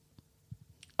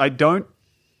 I don't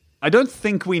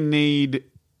think we need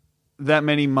that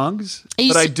many mugs,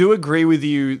 but I do agree with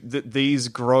you that these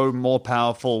grow more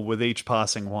powerful with each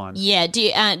passing one. Yeah. Do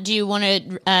you want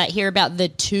to hear about the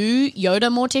 2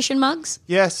 Yoda mortician mugs?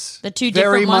 Yes. The 2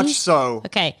 very different much ones? so.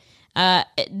 Okay.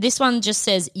 This one just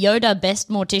says Yoda best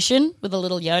mortician with a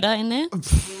little Yoda in there.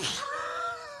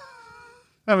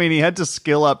 I mean, he had to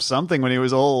skill up something when he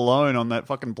was all alone on that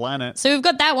fucking planet. So we've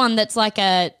got that one that's like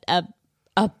a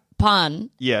pun.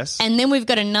 Yes. And then we've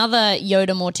got another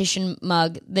Yoda mortician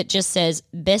mug that just says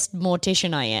best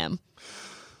mortician I am.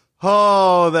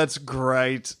 Oh, that's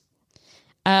great.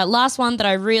 Last one that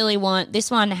I really want.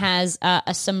 This one has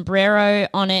a sombrero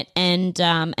on it and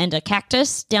a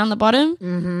cactus down the bottom.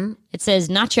 Mm-hmm. It says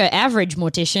not your average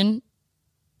mortician.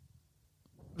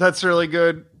 That's really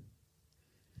good.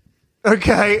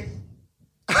 Okay.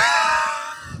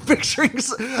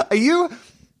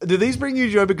 Do these bring you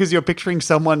joy because you're picturing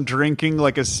someone drinking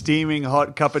like a steaming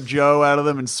hot cup of joe out of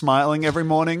them and smiling every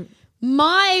morning?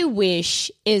 My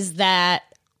wish is that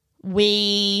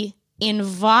we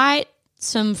invite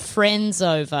some friends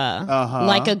over,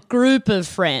 like a group of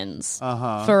friends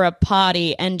for a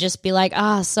party and just be like,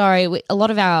 sorry, a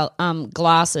lot of our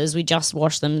glasses, we just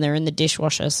washed them. They're in the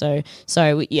dishwasher. So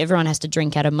everyone has to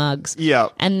drink out of mugs. Yeah.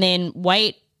 And then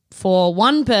wait for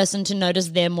one person to notice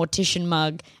their mortician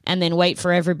mug and then wait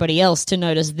for everybody else to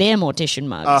notice their mortician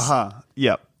mugs.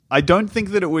 Yep. I don't think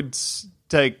that it would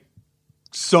take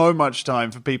so much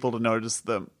time for people to notice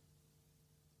them.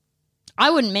 I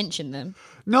wouldn't mention them.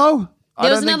 No. There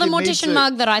was another mortician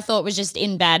mug that I thought was just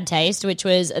in bad taste, which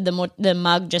was the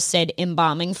mug just said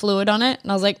embalming fluid on it.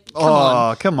 And I was like,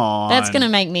 come on. That's going to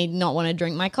make me not want to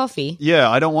drink my coffee. Yeah,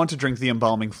 I don't want to drink the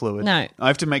embalming fluid. No. I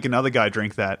have to make another guy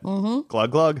drink that. Mm-hmm.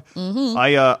 Glug, glug. Mm-hmm.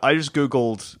 I just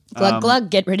Googled... Glug,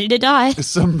 glug, get ready to die. I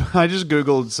just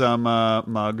Googled some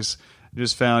mugs.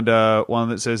 Just found one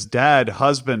that says dad,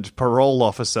 husband, parole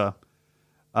officer.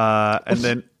 And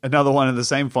then another one in the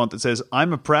same font that says,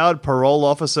 I'm a proud parole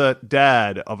officer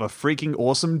dad of a freaking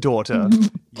awesome daughter.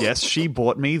 Yes, she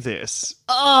bought me this.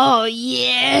 Oh,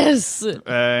 yes.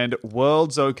 And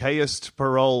world's okayest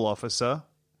parole officer.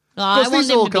 I want these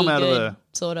them all to come be out of good, there.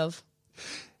 sort of.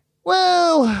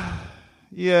 Well,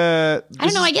 Yeah. I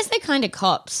don't know. I guess they're kind of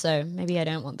cops, so maybe I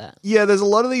don't want that. Yeah, there's a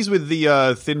lot of these with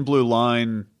the thin blue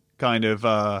line kind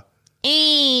of...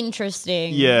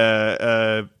 Interesting.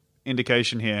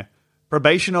 indication here.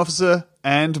 Probation officer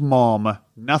and mom.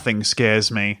 Nothing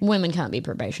scares me. Women can't be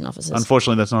probation officers.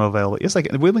 Unfortunately, that's not available. Yes,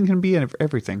 women can be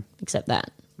everything. Except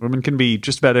that. Women can be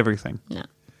just about everything. No.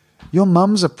 Your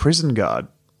mum's a prison guard.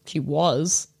 She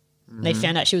was. They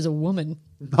found out she was a woman.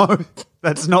 No,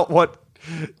 that's not what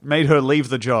made her leave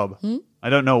the job. I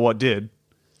don't know what did.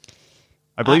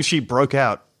 I believe she broke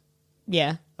out.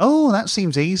 Yeah. Oh, that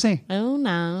seems easy. Oh,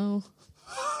 no.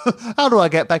 How do I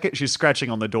get back in? She's scratching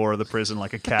on the door of the prison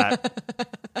like a cat.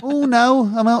 Oh, no,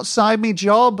 I'm outside me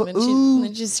job.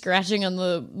 Then she's scratching on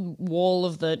the wall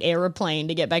of the aeroplane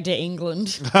to get back to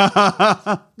England.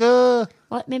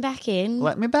 Let me back in.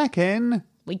 Let me back in.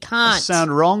 We can't. I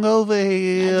sound wrong over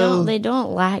here. They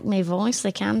don't like my voice.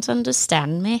 They can't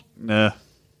understand me. Nah.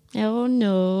 Oh,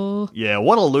 no. Yeah,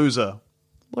 what a loser.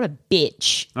 What a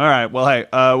bitch. All right, well, hey,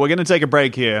 we're going to take a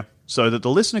break here so that the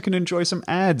listener can enjoy some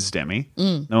ads, Demi.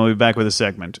 Then we'll be back with a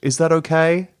segment. Is that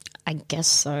okay? I guess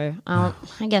so. I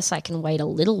guess I can wait a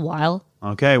little while.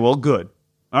 Okay, well, good.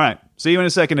 All right, see you in a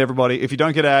second, everybody. If you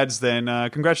don't get ads, then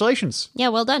congratulations. Yeah,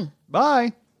 well done.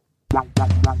 Bye.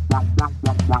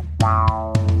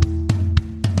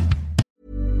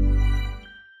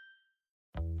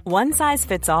 One size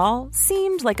fits all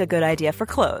seemed like a good idea for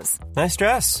clothes. Nice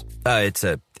dress. It's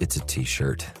a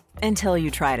t-shirt. Until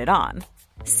you tried it on.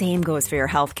 Same goes for your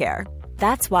healthcare.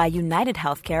 That's why United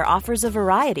Healthcare offers a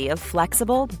variety of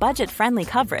flexible, budget-friendly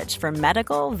coverage for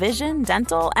medical, vision,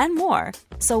 dental, and more.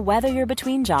 So whether you're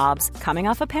between jobs, coming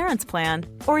off a parent's plan,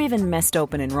 or even missed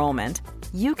open enrollment,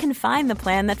 you can find the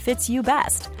plan that fits you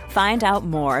best. Find out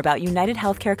more about United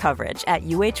Healthcare coverage at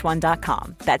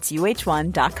uh1.com. That's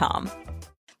uh1.com.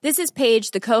 This is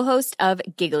Paige, the co-host of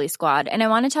Giggly Squad, and I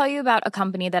want to tell you about a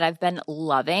company that I've been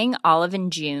loving, Olive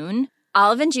and June.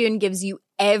 Olive and June gives you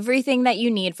everything that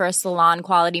you need for a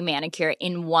salon-quality manicure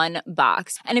in one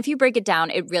box. And if you break it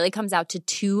down, it really comes out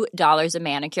to $2 a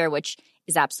manicure, which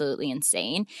is absolutely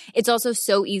insane. It's also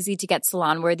so easy to get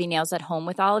salon-worthy nails at home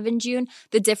with Olive and June.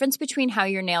 The difference between how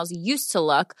your nails used to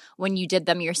look when you did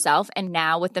them yourself and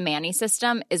now with the Mani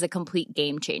system is a complete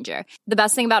game changer. The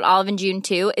best thing about Olive and June,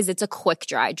 too, is it's a quick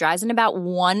dry. Dries in about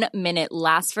 1 minute,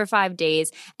 lasts for 5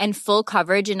 days, and full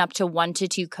coverage in up to 1 to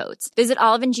 2 coats. Visit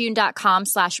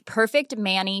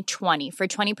oliveandjune.com/perfectmani20 for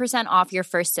 20% off your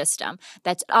first system.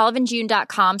 That's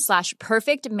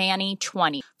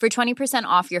oliveandjune.com/perfectmani20 for 20%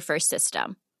 off your first system.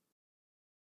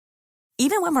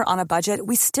 Even when we're on a budget,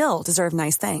 we still deserve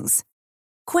nice things.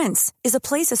 Quince is a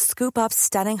place to scoop up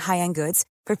stunning high-end goods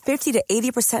for 50 to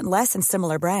 80% less than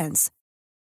similar brands.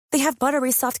 They have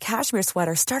buttery soft cashmere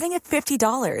sweaters starting at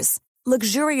 $50,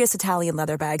 luxurious Italian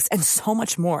leather bags, and so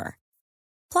much more.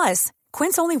 Plus,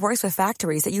 Quince only works with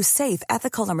factories that use safe,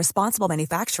 ethical, and responsible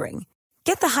manufacturing.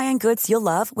 Get the high-end goods you'll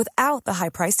love without the high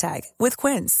price tag with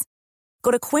Quince.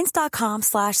 Go to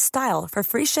quince.com/style for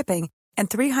free shipping and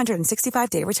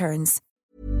 365-day returns.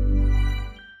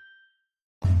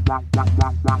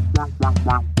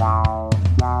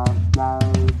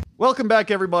 Welcome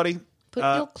back, everybody. Put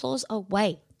your claws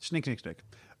away. Snick, snick, snick.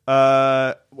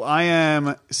 I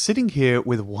am sitting here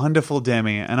with wonderful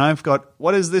Demi, and I've got...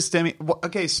 What is this, Demi?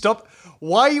 Okay, stop.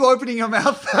 Why are you opening your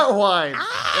mouth that wide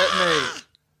at me?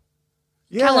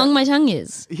 Yeah. How long my tongue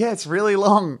is. Yeah, it's really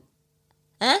long.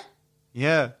 Huh?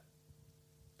 Yeah.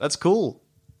 That's cool.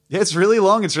 Yeah, it's really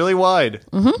long. It's really wide.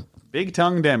 Mm-hmm. Big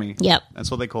tongue Demi. Yep. That's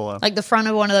what they call her. Like the front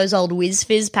of one of those old Whiz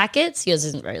Fizz packets. Yours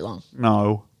isn't very long.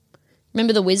 No.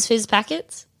 Remember the Whiz Fizz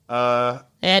packets? They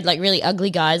had like really ugly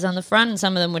guys on the front, and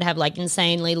some of them would have like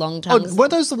insanely long tongues. Oh, were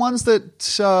those the ones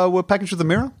that were packaged with a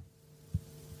mirror?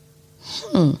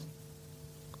 The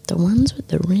ones with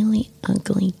the really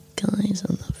ugly guys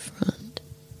on the front.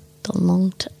 The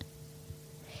long tongue.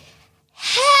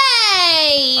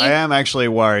 Hey! I am actually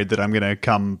worried that I'm going to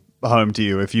come home to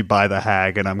you if you buy the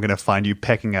hag, and I'm going to find you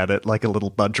pecking at it like a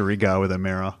little budgeriggar with a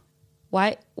mirror.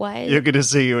 Why? You're going to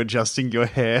see you adjusting your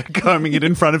hair, combing it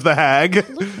in front of the hag. I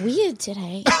look weird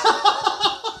today.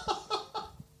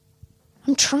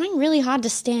 I'm trying really hard to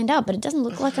stand up, but it doesn't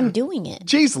look like I'm doing it.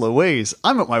 Jeez Louise,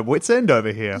 I'm at my wit's end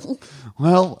over here.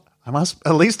 Well,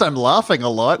 at least I'm laughing a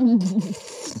lot.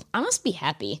 I must be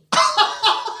happy.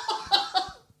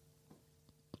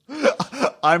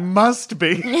 I must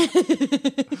be.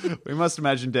 We must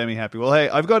imagine Demi happy. Well, hey,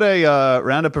 I've got a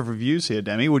roundup of reviews here,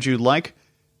 Demi. Would you like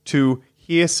to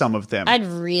hear some of them? I'd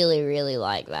really, really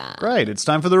like that. Great. It's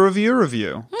time for the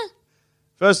review.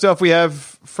 First off, we have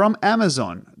from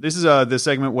Amazon. This is the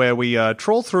segment where we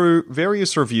troll through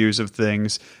various reviews of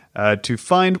things to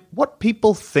find what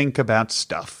people think about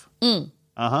stuff.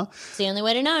 It's the only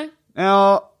way to know.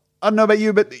 Now, I don't know about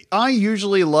you, but I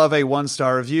usually love a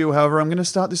 1-star review. However, I'm going to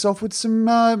start this off with some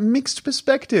mixed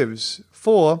perspectives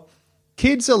for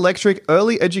Kids Electric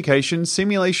Early Education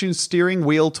Simulation Steering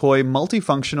Wheel Toy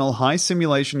Multifunctional High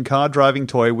Simulation Car Driving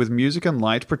Toy with Music and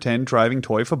Light Pretend Driving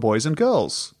Toy for Boys and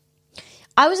Girls.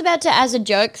 I was about to, as a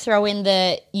joke, throw in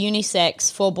the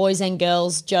unisex for boys and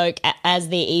girls joke as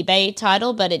the eBay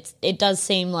title, but it does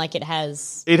seem like it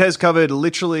has... It has covered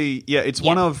literally, it's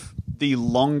one of the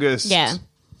longest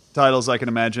titles I can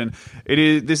imagine.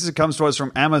 This comes to us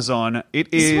from Amazon.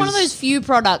 It's one of those few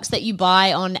products that you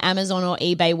buy on Amazon or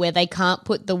eBay where they can't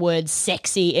put the word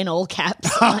sexy in all caps,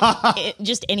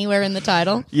 just anywhere in the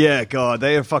title. Yeah, God,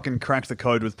 they have fucking cracked the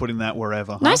code with putting that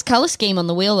wherever. Nice color scheme on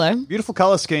the wheel, though. Beautiful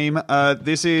color scheme.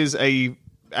 This is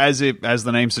as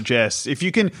the name suggests, if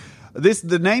you can...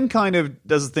 the name kind of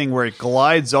does a thing where it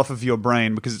glides off of your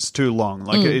brain because it's too long.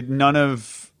 Like none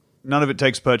of it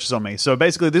takes purchase on me. So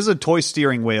basically, this is a toy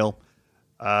steering wheel,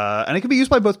 and it can be used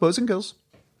by both boys and girls.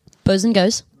 Boys and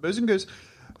goes. Boys and goes.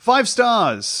 5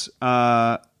 stars.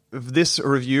 This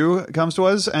review comes to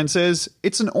us and says,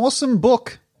 it's an awesome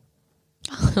book.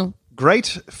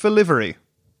 Great for livery.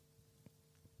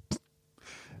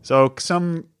 So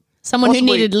someone who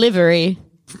needed livery,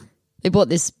 they bought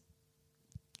this.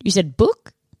 You said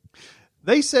book?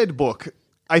 They said book.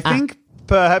 I think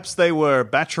perhaps they were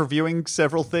batch reviewing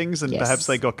several things and perhaps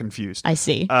they got confused. I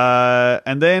see.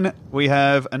 And then we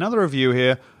have another review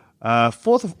here.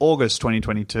 4th of August,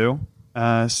 2022.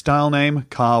 Style name,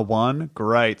 Car 1.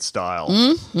 Great style.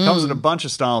 Comes in a bunch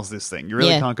of styles, this thing. You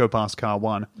really can't go past Car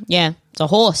 1. Yeah, it's a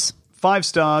horse. 5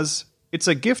 stars. It's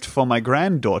a gift for my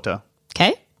granddaughter.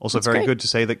 Okay. Also very good to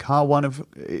say that Car 1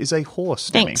 is a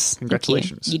horse. Thanks. Demi.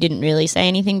 Congratulations. You didn't really say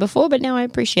anything before, but now I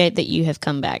appreciate that you have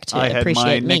come back to appreciate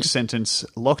I had my me. next sentence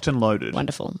locked and loaded.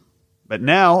 Wonderful. But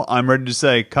now I'm ready to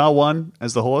say Car 1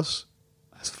 as the horse.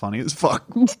 That's funny as fuck.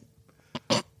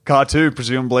 Car 2,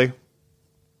 presumably.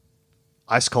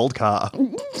 Ice cold car.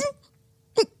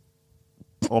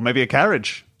 Or maybe a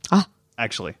carriage.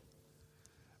 Actually.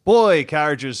 Boy,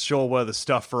 carriages sure were the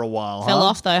stuff for a while, Fell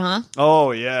off though, huh?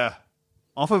 Oh, yeah.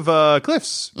 Off of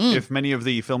cliffs, if many of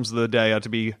the films of the day are to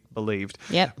be believed.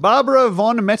 Yep. Barbara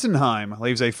von Mettenheim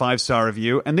leaves a 5-star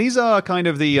review, and these are kind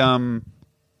of the yin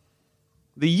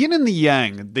and the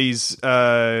yang, these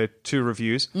 2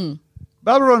 reviews.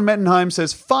 Barbara von Mettenheim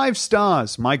says, 5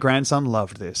 stars. My grandson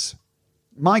loved this.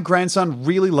 My grandson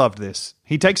really loved this.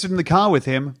 He takes it in the car with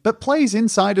him, but plays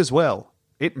inside as well.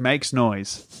 It makes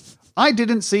noise. I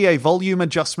didn't see a volume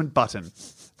adjustment button.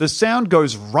 The sound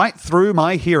goes right through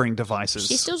my hearing devices.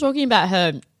 She's still talking about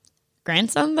her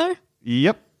grandson, though?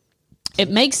 Yep.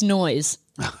 It makes noise.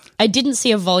 I didn't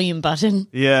see a volume button.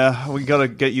 Yeah, we got to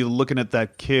get you looking at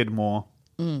that kid more.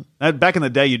 Back in the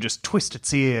day, you just twist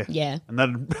its ear. Yeah.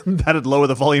 And that'd lower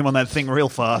the volume on that thing real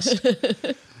fast.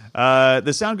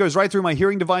 The sound goes right through my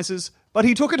hearing devices, but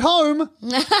he took it home.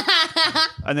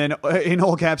 And then, in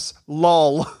all caps,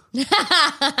 lol.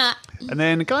 And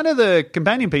then kind of the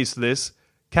companion piece to this,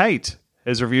 Kate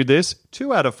has reviewed this,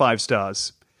 2 out of 5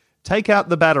 stars. Take out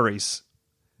the batteries.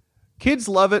 Kids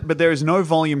love it, but there is no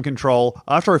volume control.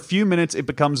 After a few minutes, it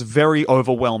becomes very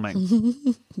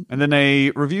overwhelming. And then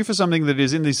a review for something that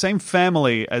is in the same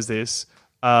family as this.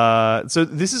 So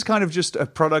this is kind of just a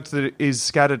product that is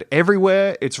scattered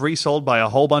everywhere. It's resold by a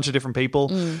whole bunch of different people.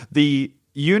 The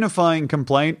unifying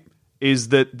complaint is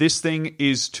that this thing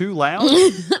is too loud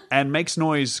and makes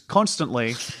noise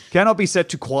constantly, cannot be set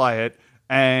to quiet,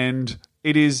 and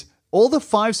it is... All the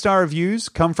 5-star reviews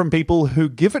come from people who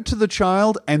give it to the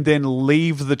child and then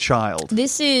leave the child.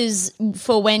 This is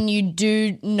for when you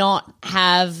do not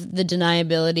have the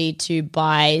deniability to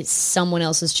buy someone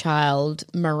else's child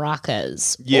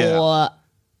maracas or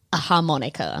a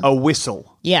harmonica. A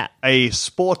whistle. Yeah. A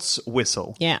sports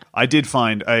whistle. Yeah. I did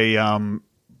find a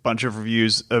bunch of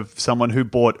reviews of someone who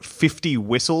bought 50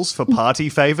 whistles for party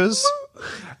favors.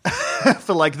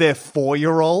 For like their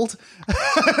 4-year-old.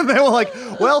 They were like,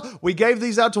 well, we gave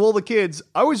these out to all the kids.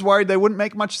 I was worried they wouldn't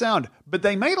make much sound, but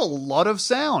they made a lot of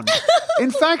sound. In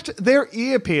fact, they're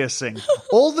ear piercing.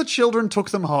 All the children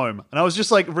took them home. And I was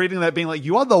just like reading that being like,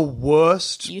 you are the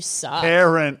worst you suck.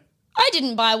 Parent. I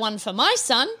didn't buy one for my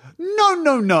son.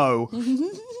 No.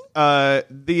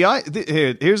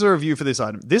 Here's a review for this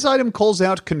item. This item calls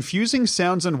out confusing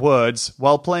sounds and words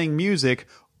while playing music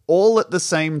all at the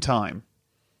same time.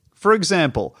 For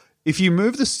example, if you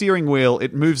move the steering wheel,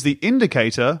 it moves the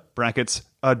indicator, brackets,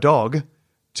 a dog,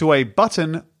 to a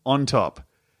button on top.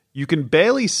 You can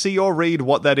barely see or read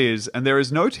what that is, and there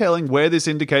is no telling where this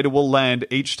indicator will land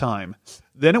each time.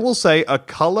 Then it will say a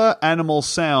color, animal,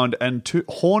 sound, and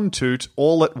horn toot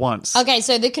all at once. Okay,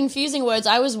 so the confusing words,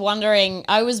 I was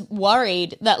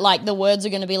worried that, like, the words are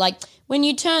going to be like, when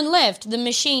you turn left, the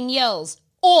machine yells,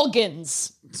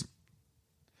 organs.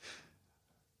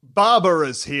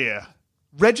 Barbara's here.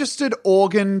 Registered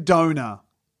organ donor.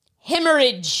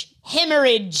 Hemorrhage.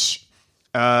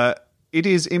 It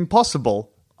is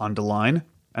impossible, underline.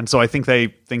 And so I think they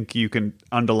think you can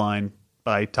underline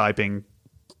by typing.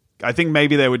 I think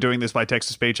maybe they were doing this by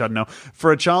text-to-speech, I don't know.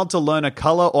 For a child to learn a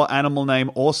color or animal name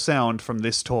or sound from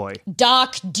this toy.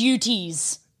 Dark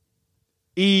duties.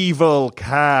 Evil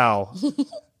cow.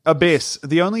 Abyss.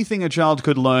 The only thing a child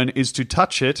could learn is to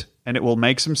touch it, and it will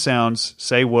make some sounds,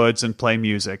 say words, and play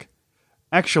music.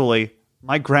 Actually,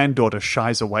 my granddaughter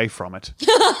shies away from it.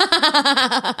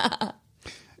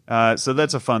 So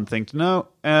that's a fun thing to know.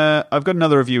 I've got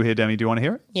another review here, Demi. Do you want to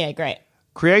hear it? Yeah, great.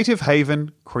 Creative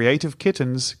Haven, Creative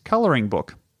Kittens, Coloring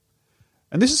Book.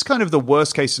 And this is kind of the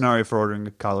worst case scenario for ordering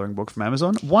a coloring book from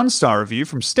Amazon. 1-star review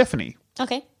from Stephanie.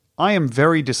 Okay. I am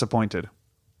very disappointed.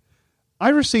 I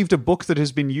received a book that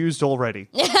has been used already.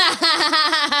 A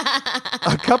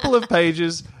couple of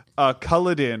pages are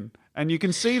colored in. And you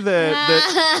can see there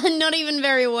that... Not even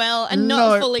very well and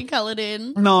not fully coloured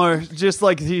in. No, just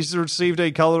like he's received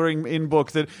a colouring in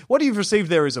book that... What you've received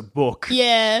there is a book.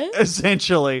 Yeah.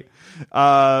 Essentially.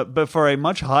 But for a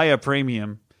much higher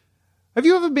premium. Have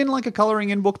you ever been like a colouring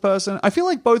in book person? I feel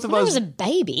like both of us... I was a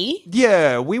baby.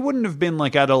 Yeah, we wouldn't have been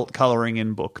like adult colouring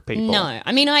in book people. No.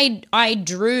 I mean, I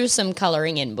drew some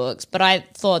colouring in books, but I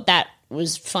thought that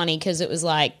was funny because it was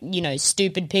like, you know,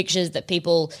 stupid pictures that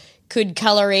people could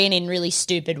colour in really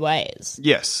stupid ways.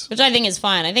 Yes. Which I think is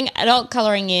fine. I think adult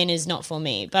colouring in is not for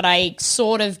me, but I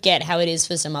sort of get how it is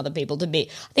for some other people to be.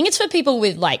 I think it's for people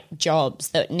with, like, jobs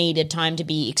that need a time to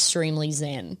be extremely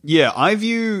zen. Yeah, I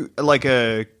view, like,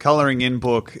 a colouring in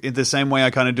book in the same way I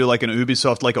kind of do, like, an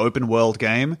Ubisoft, like, open world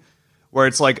game, where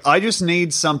it's like, I just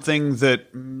need something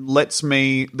that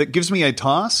that gives me a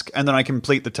task, and then I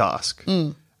complete the task.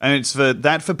 And it's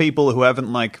for people who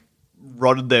haven't, like,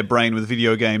 rotted their brain with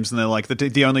video games, and they're like,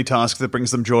 the only task that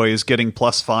brings them joy is getting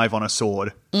 +5 on a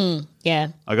sword. Yeah.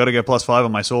 I got to get +5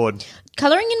 on my sword.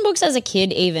 Colouring in books as a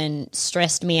kid even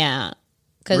stressed me out.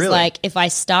 Because, Really? like, if I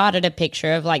started a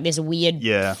picture of, like, this weird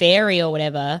fairy or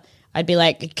whatever, I'd be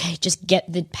like, okay, just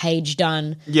get the page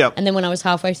done. Yep. And then when I was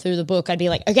halfway through the book, I'd be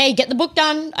like, okay, get the book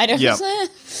done. I don't Yep. know.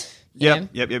 Yep.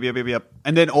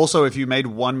 And then also, if you made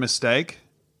one mistake,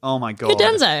 oh my God. You're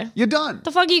donezo. You're done.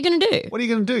 The fuck are you going to do? What are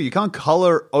you going to do? You can't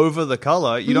color over the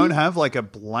color. You don't have like a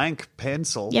blank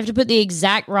pencil. You have to put the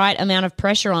exact right amount of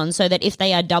pressure on so that if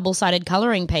they are double-sided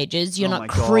colouring pages, you're Oh my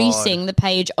not God. creasing the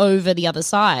page over the other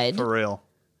side. For real.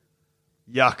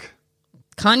 Yuck.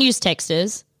 Can't use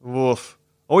texters. Woof.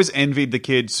 Always envied the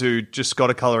kids who just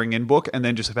got a coloring in book and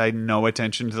then just paid no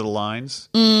attention to the lines.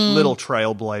 Little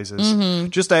trailblazers.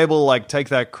 Just able to like take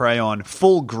that crayon,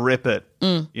 full grip it,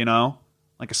 you know?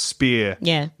 Like a spear.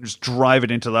 Yeah. Just drive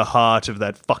it into the heart of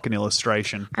that fucking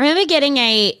illustration. I remember getting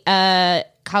a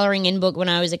colouring in book when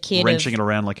I was a kid. Wrenching it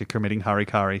around like you're committing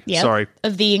harikari. Yep, Sorry.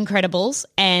 of The Incredibles,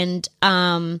 and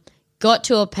got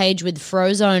to a page with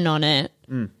Frozone on it,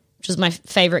 which was my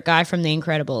favourite guy from The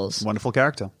Incredibles. Wonderful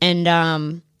character.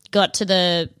 And got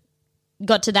to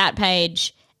that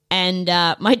page, and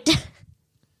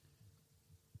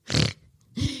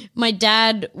my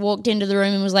dad walked into the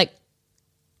room and was like,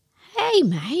 "Hey,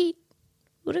 mate,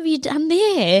 what have you done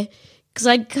there?" Because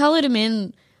I'd coloured him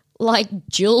in like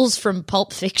Jules from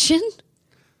Pulp Fiction.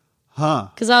 Huh.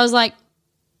 Because I was like,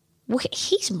 well,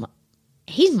 he's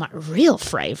my real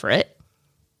favourite.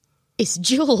 It's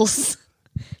Jules.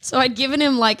 So I'd given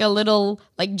him like a little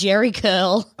like Jerry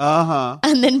curl. Uh-huh.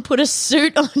 And then put a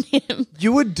suit on him.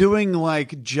 You were doing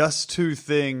like just two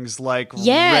things, like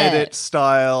Yeah. Reddit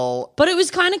style. But it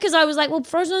was kind of because I was like, well,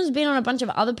 Frozone's been on a bunch of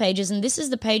other pages, and this is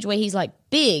the page where he's like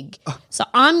big. So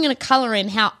I'm going to colour him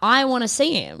how I want to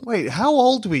see him. Wait, how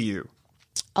old were you?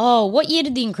 Oh, what year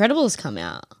did The Incredibles come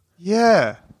out?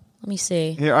 Yeah. Let me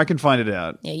see. Here, I can find it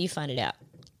out. Yeah, you find it out.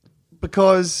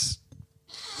 Because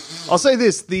I'll say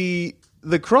this, the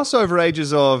crossover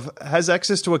ages of has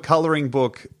access to a colouring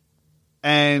book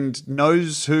and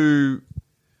knows who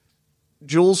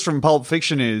Jules from Pulp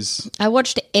Fiction is. I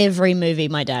watched every movie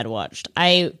my dad watched.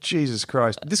 Jesus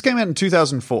Christ. This came out in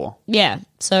 2004. Yeah,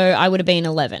 so I would have been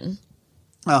 11.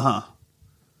 Uh-huh.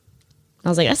 I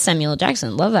was like, that's Samuel L.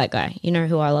 Jackson. Love that guy. You know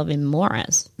who I love him more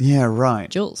as? Yeah, right.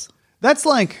 Jules. That's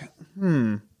like,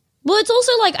 Well, it's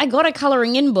also like I got a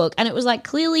colouring in book, and it was like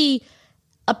clearly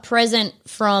a present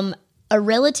from a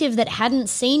relative that hadn't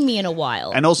seen me in a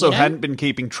while. And also you know? hadn't been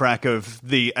keeping track of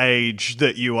the age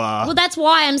that you are. Well, that's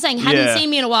why I'm saying hadn't Yeah.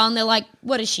 seen me in a while, and they're like,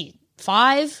 what is she,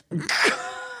 5?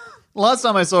 Last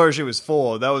time I saw her, she was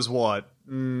 4. That was what,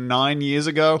 9 years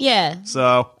ago? Yeah.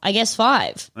 So, I guess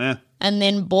 5. eh. And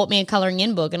then bought me a colouring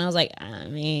in book, and I was like, I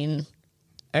mean,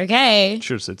 okay.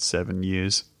 Should have said 7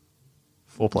 years.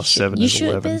 4 plus 7 You is should,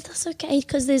 11. but that's okay,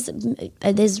 because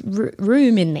there's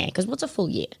room in there, because what's a full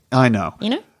year, I know. you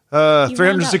know?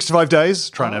 365 days,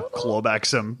 trying to claw back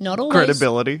some Not always.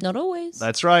 credibility. Not always.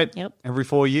 That's right. Yep. Every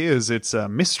 4 years, it's a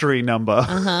mystery number.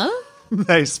 Uh-huh.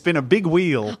 They spin a big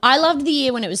wheel. I loved the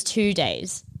year when it was 2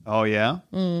 days. Oh, yeah?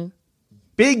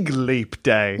 Big leap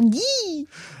day.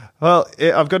 Well,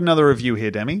 I've got another review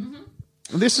here, Demi.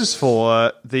 This is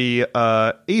for the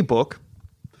ebook,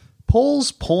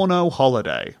 Paul's Porno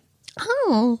Holiday.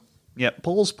 Oh. Yep,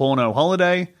 Paul's Porno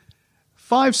Holiday.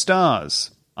 5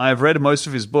 stars. I have read most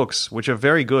of his books, which are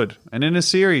very good. And in a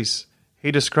series,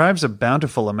 he describes a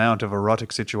bountiful amount of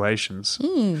erotic situations.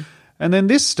 And then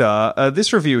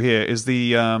this review here is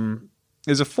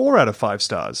is a 4 out of 5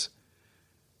 stars.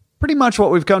 Pretty much what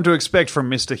we've come to expect from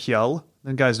Mr. Hyul.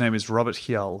 The guy's name is Robert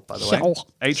Hyul, by the way. Hyul.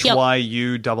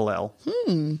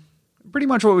 Hyull. Pretty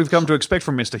much what we've come to expect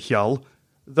from Mr. Hyul,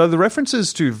 though the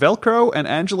references to Velcro and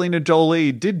Angelina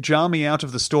Jolie did jar me out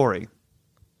of the story.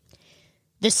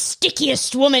 The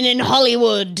stickiest woman in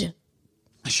Hollywood.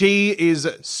 She is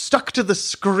stuck to the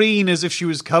screen as if she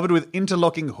was covered with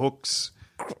interlocking hooks.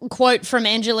 Quote from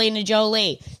Angelina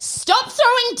Jolie. Stop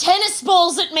throwing tennis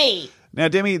balls at me. Now,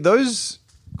 Demi, those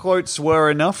quotes were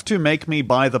enough to make me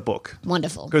buy the book.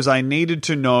 Wonderful. Because I needed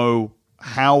to know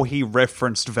how he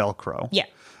referenced Velcro. Yeah.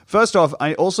 First off,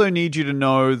 I also need you to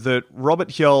know that Robert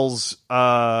Hyul's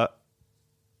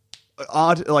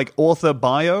author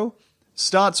bio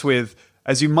starts with,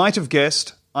 as you might have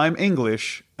guessed, I'm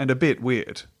English and a bit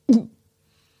weird.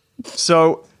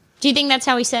 So, Do you think that's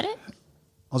how he said it?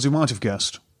 as you might have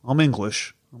guessed, I'm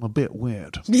English. I'm a bit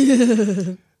weird.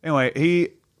 Anyway,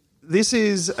 this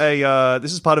is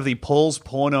part of the Paul's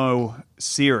Porno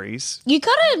series. You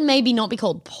gotta maybe not be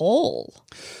called Paul.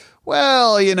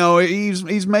 Well, you know,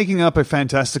 he's making up a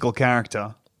fantastical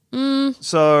character.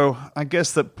 So I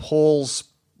guess that Paul's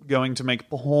going to make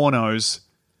pornos.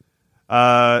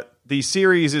 The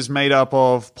series is made up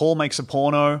of Paul makes a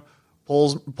porno,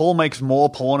 Paul makes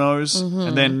more pornos,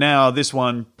 and then now this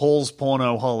one, Paul's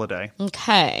Porno Holiday.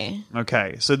 Okay.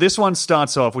 Okay, so this one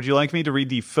starts off. Would you like me to read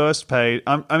the first page?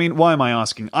 I mean, why am I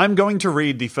asking? I'm going to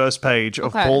read the first page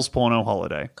of Okay. Paul's Porno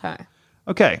Holiday. Okay.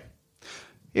 Okay,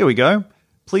 here we go.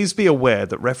 Please be aware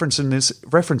that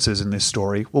references in this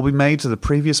story will be made to the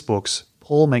previous books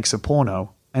Paul Makes a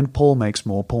Porno and Paul Makes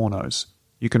More Pornos.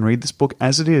 You can read this book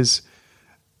as it is,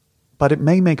 but it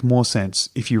may make more sense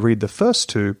if you read the first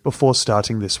 2 before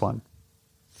starting this one.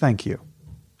 Thank you.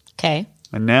 Okay.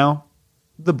 And now,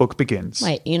 the book begins.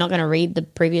 Wait, you're not going to read the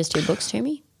previous 2 books to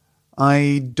me?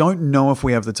 I don't know if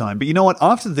we have the time, but you know what?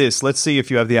 After this, let's see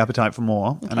if you have the appetite for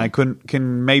more, and I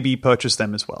can maybe purchase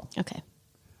them as well. Okay.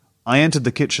 I entered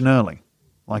the kitchen early,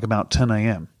 like about 10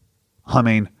 a.m. I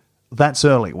mean, that's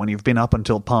early when you've been up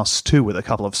until past 2 with a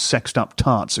couple of sexed-up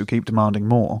tarts who keep demanding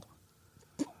more.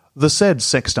 The said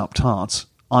sexed-up tarts,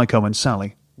 Iko and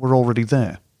Sally, were already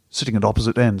there, sitting at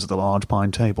opposite ends of the large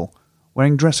pine table,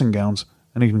 wearing dressing gowns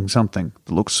and eating something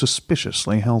that looked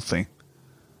suspiciously healthy.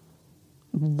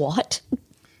 What?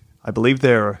 I believe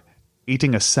they're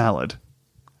eating a salad.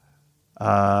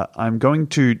 I'm going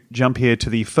to jump here to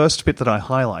the first bit that I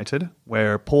highlighted,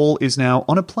 where Paul is now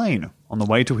on a plane on the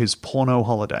way to his porno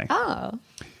holiday. Oh.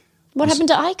 What happened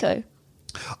to Aiko?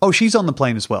 Oh, she's on the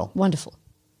plane as well. Wonderful.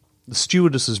 The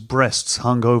stewardess's breasts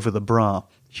hung over the bra.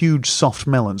 Huge soft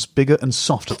melons, bigger and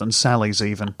softer than Sally's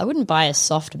even. I wouldn't buy a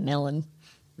soft melon.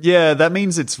 Yeah, that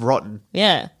means it's rotten.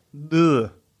 Yeah.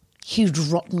 Ugh. Huge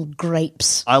rotten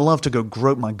grapes. I love to go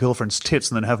grope my girlfriend's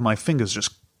tits and then have my fingers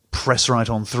just press right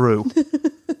on through.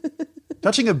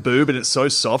 Touching a boob and it's so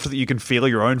soft that you can feel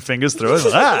your own fingers through it.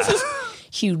 Ah!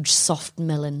 Huge soft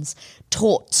melons.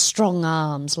 Taut, strong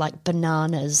arms like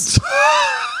bananas.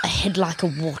 A head like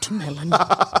a watermelon.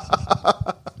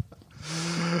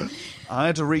 I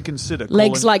had to reconsider.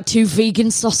 Legs like 2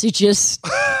 vegan sausages.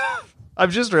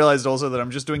 I've just realized also that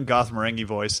I'm just doing Garth Marenghi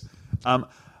voice. I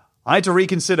had to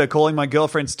reconsider calling my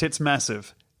girlfriend's tits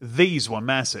massive. These were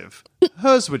massive.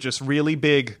 Hers were just really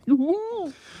big.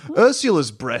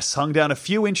 Ursula's breasts hung down a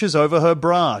few inches over her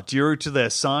bra due to their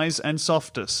size and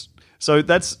softness. So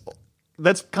that's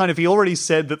kind of, he already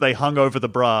said that they hung over the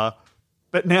bra,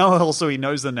 but now also he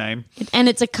knows the name. And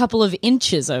it's a couple of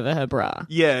inches over her bra.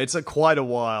 Yeah, it's quite a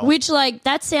while. Which, like,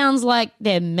 that sounds like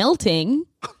they're melting.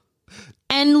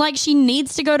 And, like, she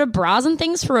needs to go to bras and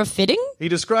things for a fitting? He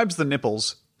describes the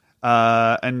nipples,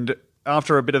 and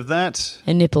after a bit of that...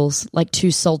 Her nipples, like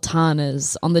 2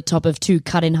 sultanas on the top of 2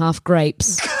 cut-in-half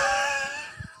grapes.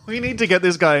 We need to get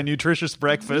this guy a nutritious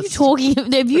breakfast.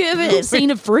 Have you ever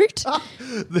seen a fruit?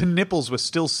 The nipples were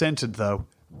still scented, though.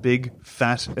 Big,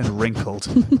 fat, and wrinkled.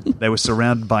 They were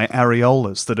surrounded by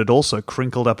areolas that had also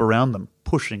crinkled up around them,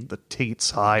 pushing the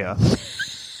teats higher.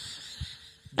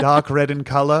 Dark red in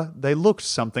colour, they looked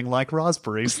something like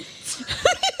raspberries.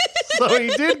 So he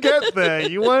did get there.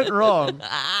 You weren't wrong.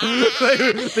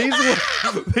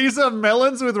 These are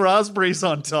melons with raspberries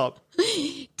on top.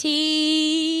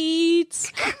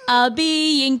 Teats are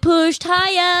being pushed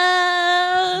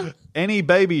higher. Any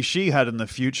baby she had in the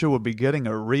future would be getting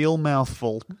a real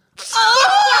mouthful.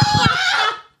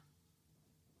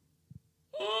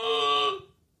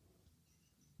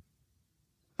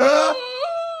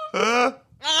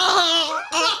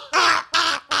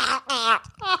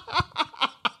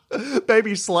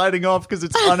 Baby sliding off because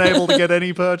it's unable to get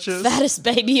any purchase. Fattest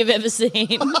baby you've ever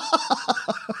seen.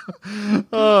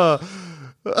 Oh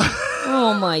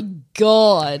my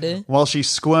God. While she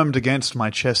squirmed against my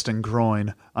chest and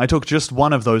groin, I took just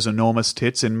one of those enormous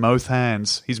tits in both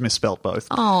hands. He's misspelt both.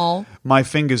 Oh. My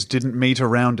fingers didn't meet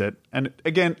around it. And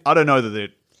again, I don't know that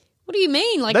it... What do you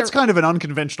mean? Like That's kind of an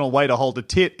unconventional way to hold a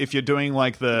tit if you're doing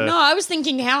like the... No, I was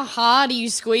thinking how hard are you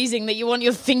squeezing that you want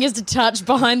your fingers to touch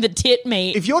behind the tit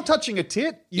meat? If you're touching a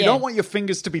tit, you don't want your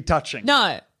fingers to be touching.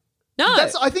 No.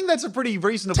 I think that's a pretty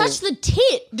reasonable... Touch the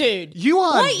tit, dude. You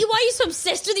are... Why are you so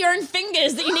obsessed with your own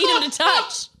fingers that you need them to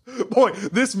touch? Boy,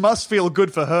 this must feel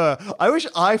good for her. I wish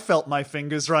I felt my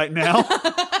fingers right now.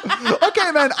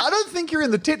 Okay, man, I don't think you're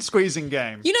in the tit squeezing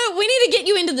game. You know, we need to get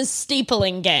you into the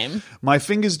steepling game. My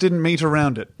fingers didn't meet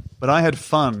around it, but I had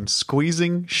fun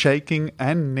squeezing, shaking,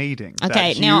 and kneading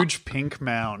that huge pink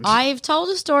mound. I've told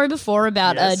a story before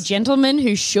about a gentleman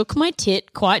who shook my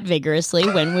tit quite vigorously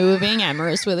when we were being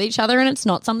amorous with each other, and it's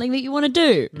not something that you want to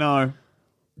do. No,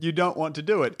 you don't want to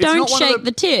do it. Don't shake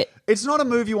the tit. It's not a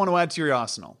move you want to add to your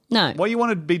arsenal. No. What you want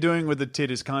to be doing with the tit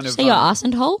is kind of... See your arse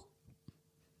and hole?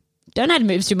 Don't add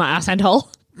moves to my arse and hole.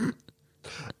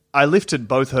 I lifted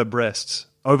both her breasts,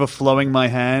 overflowing my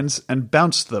hands, and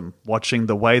bounced them, watching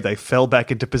the way they fell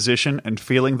back into position and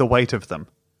feeling the weight of them.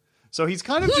 So he's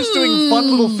kind of just doing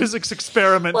fun little physics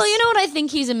experiments. Well, you know what I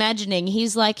think he's imagining?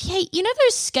 He's like, hey, you know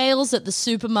those scales at the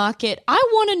supermarket? I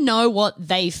want to know what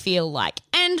they feel like.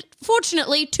 And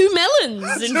fortunately, 2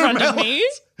 melons in front of me.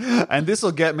 And this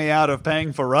will get me out of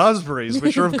paying for raspberries,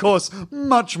 which are, of course,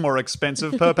 much more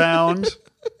expensive per pound.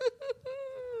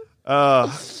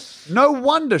 No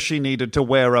wonder she needed to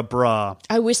wear a bra.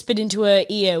 I whispered into her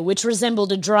ear, which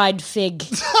resembled a dried fig.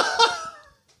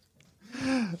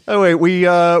 Oh, wait,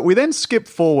 we then skip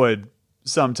forward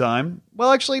sometime.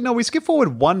 Well, actually, no, we skip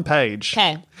forward 1 page.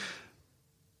 Okay.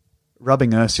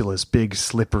 Rubbing Ursula's big,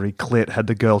 slippery clit had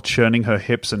the girl churning her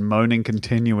hips and moaning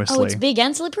continuously. Oh, it's big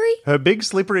and slippery? Her big,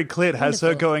 slippery clit has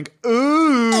her going,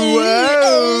 ooh,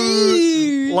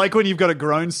 wow. Like when you've got a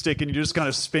groan stick and you're just kind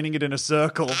of spinning it in a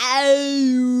circle.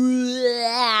 Ow.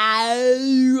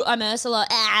 I'm Ursula.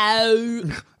 Ow.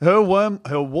 Her warm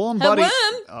body... worm?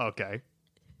 Okay.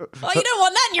 Oh, you don't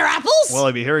want that in your apples? Well,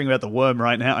 I'd be hearing about the worm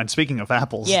right now. And speaking of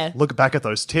apples, Yeah. look back at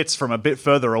those tits from a bit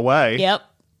further away. Yep.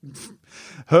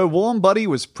 Her warm body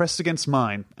was pressed against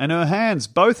mine, and her hands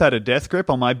both had a death grip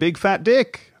on my big fat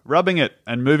dick, rubbing it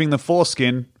and moving the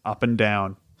foreskin up and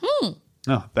down.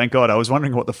 Oh, thank God. I was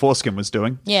wondering what the foreskin was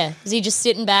doing. Yeah. Is he just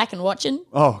sitting back and watching?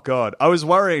 Oh, God. I was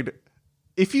worried.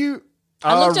 If you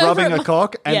are rubbing a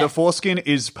cock and the foreskin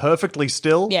is perfectly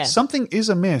still, something is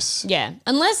amiss. Yeah.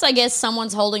 Unless, I guess,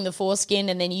 someone's holding the foreskin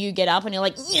and then you get up and you're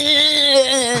like,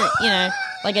 you know,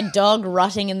 like a dog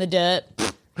rutting in the dirt.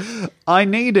 I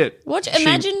need it.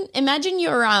 Imagine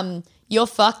you're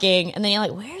fucking and then you're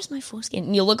like, where's my foreskin?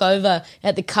 And you look over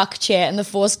at the cuck chair and the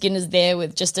foreskin is there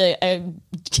with just a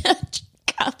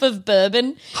cup of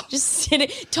bourbon, just sitting,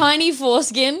 tiny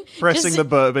foreskin. Pressing the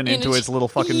bourbon into its little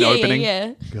fucking opening.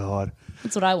 Yeah. God.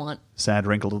 That's what I want. Sad,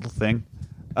 wrinkled little thing.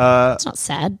 It's not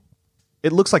sad.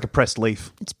 It looks like a pressed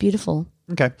leaf. It's beautiful.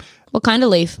 Okay. What kind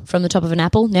of leaf? From the top of an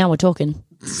apple? Now we're talking.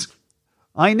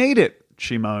 I need it,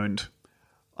 she moaned.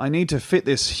 I need to fit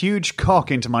this huge cock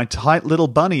into my tight little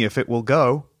bunny if it will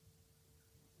go.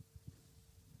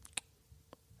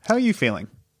 How are you feeling?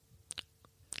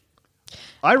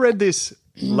 I read this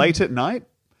late at night,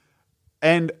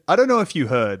 and I don't know if you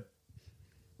heard,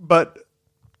 but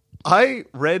I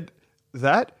read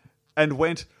that and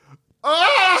went,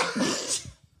 ah!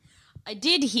 I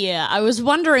did hear. I was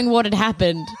wondering what had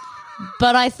happened,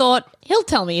 but I thought, he'll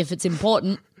tell me if it's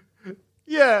important.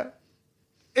 Yeah.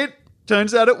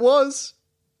 Turns out it was.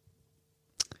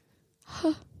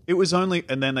 It was only...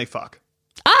 And then they fuck.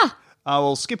 I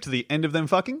will skip to the end of them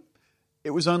fucking.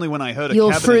 It was only when I heard a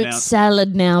Your cabin fruit announce...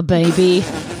 salad now, baby.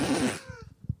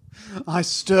 I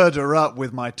stirred her up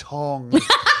with my tongs.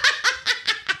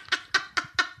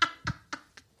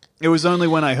 It was only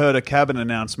when I heard a cabin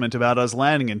announcement about us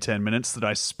landing in 10 minutes that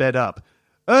I sped up.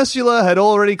 Ursula had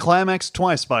already climaxed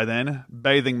twice by then,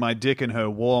 bathing my dick in her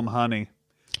warm honey.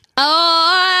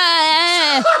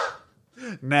 Oh,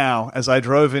 Now, as I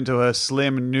drove into her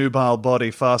slim, nubile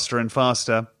body faster and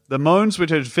faster, the moans which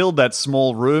had filled that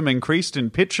small room increased in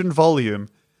pitch and volume.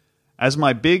 As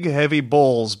my big, heavy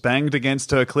balls banged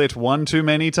against her clit one too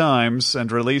many times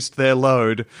and released their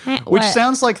load, which what?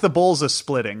 sounds like the balls are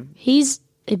splitting.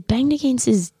 It banged against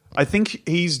his... I think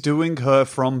he's doing her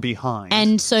from behind.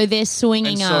 And so they're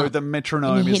swinging And up. so the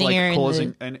metronome and is hitting her like in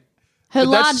causing... and her but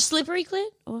large that's- slippery clit?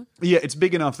 Or? Yeah, it's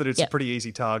big enough that it's a Yep. pretty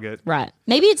easy target. Right.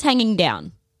 Maybe it's hanging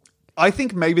down. I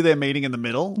think maybe they're meeting in the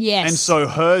middle. Yes. And so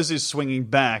hers is swinging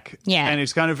back. Yeah. And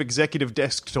it's kind of executive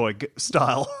desk toy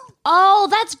style. Oh,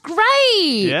 that's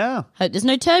great. Yeah. Hope there's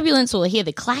no turbulence or hear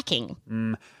the clacking.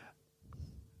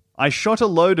 I shot a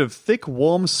load of thick,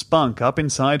 warm spunk up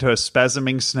inside her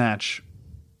spasming snatch.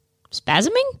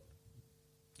 Spasming?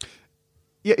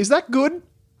 Yeah, is that good?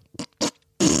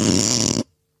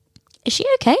 Is she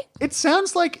okay? It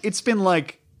sounds like it's been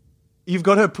like you've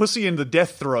got her pussy in the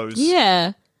death throes.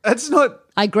 Yeah. That's not...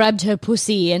 I grabbed her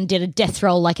pussy and did a death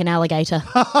roll like an alligator.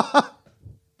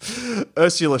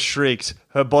 Ursula shrieked,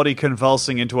 her body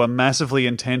convulsing into a massively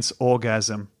intense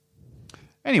orgasm.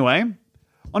 Anyway,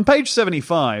 on page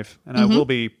 75, and I will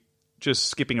be just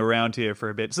skipping around here for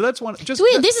a bit. So that's one... Just It's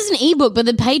weird. This is an ebook, but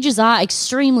the pages are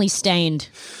extremely stained.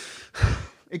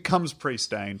 It comes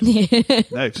pre-stained.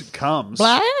 No, it comes.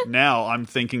 What? Now I'm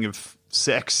thinking of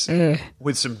sex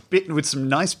with some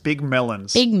nice big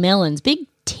melons. Big melons, big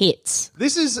tits.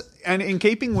 This is, and in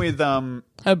keeping with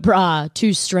Her bra,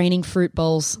 2 straining fruit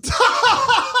bowls.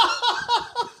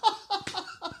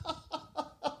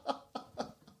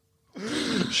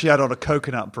 she had on a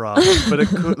coconut bra,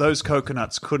 but those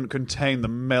coconuts couldn't contain the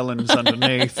melons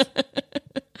underneath.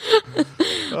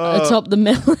 Atop the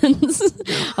melons,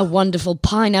 a wonderful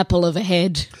pineapple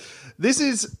overhead. This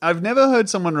is, I've never heard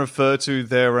someone refer to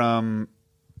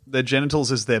their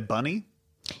genitals as their bunny.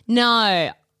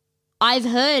 No, I've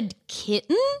heard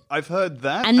kitten, I've heard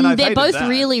that, and I've they're hated both that.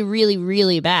 really, really,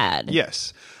 really bad.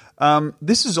 Yes.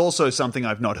 This is also something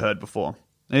I've not heard before.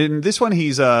 In this one,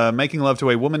 he's making love to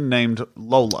a woman named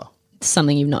Lola.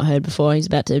 Something you've not heard before. He's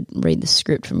about to read the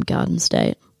script from Garden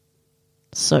State.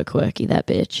 So quirky, that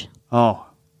bitch. Oh.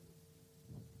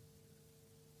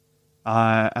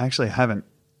 I actually haven't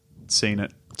seen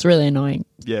it. It's really annoying.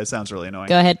 Yeah, it sounds really annoying.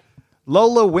 Go ahead.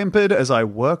 Lola whimpered as I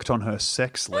worked on her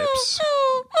sex lips.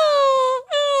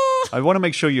 I want to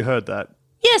make sure you heard that.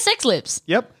 Yeah, sex lips.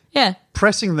 Yep. Yeah.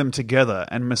 Pressing them together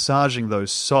and massaging those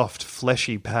soft,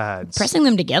 fleshy pads. Pressing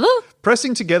them together?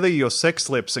 Pressing together your sex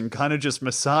lips and kind of just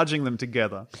massaging them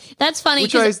together. That's funny.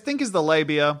 Which 'cause I think is the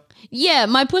labia. yeah,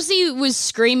 my pussy was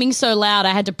screaming so loud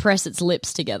I had to press its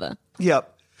lips together. Yep.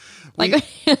 Like,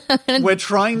 We're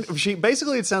trying...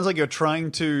 Basically, it sounds like you're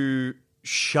trying to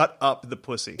shut up the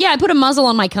pussy. yeah, I put a muzzle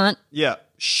on my cunt. Yeah.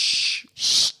 Shh.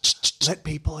 Let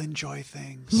people enjoy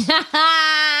things.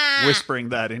 Whispering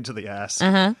that into the ass.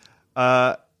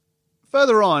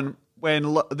 Further on, when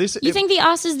You think the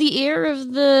ass is the ear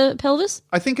of the pelvis?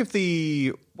 I think if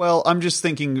the... Well, I'm just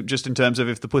thinking just in terms of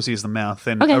if the pussy is the mouth,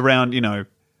 then Okay. around,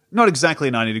 not exactly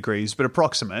 90 degrees, but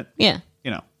approximate, Yeah.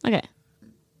 Okay.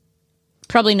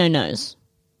 Probably no nose.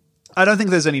 I don't think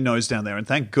there's any nose down there, and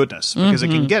thank goodness, because it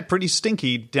can get pretty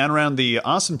stinky down around the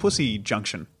arse and pussy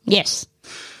junction. Yes.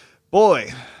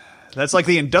 Boy, that's like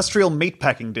the industrial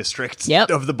meatpacking district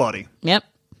of the body. Yep.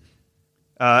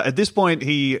 At this point,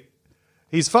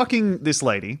 he's fucking this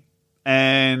lady,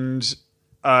 and his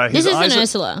This isn't eyes are-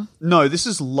 Ursula. No, this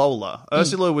is Lola.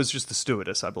 Ursula was just the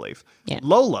stewardess, I believe. Yeah.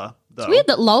 Lola, though. It's weird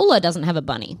that Lola doesn't have a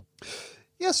bunny.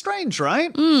 Yeah, strange,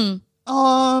 right?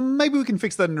 Maybe we can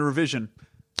fix that in a revision.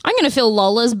 I'm going to fill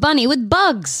Lola's bunny with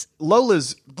bugs.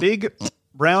 Lola's big,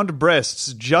 round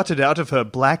breasts jutted out of her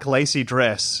black lacy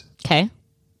dress, Okay.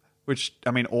 which,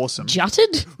 I mean, awesome.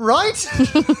 Jutted? Right?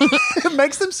 It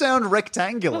makes them sound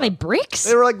rectangular. Are they bricks?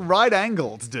 They're like right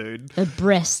angled, dude. Her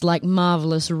breast like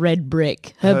marvelous red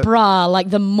brick. Her bra like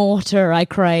the mortar I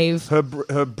crave. Her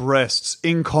breasts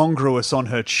incongruous on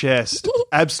her chest,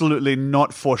 absolutely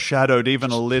not foreshadowed even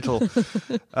a little.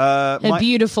 Her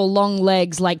beautiful long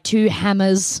legs like 2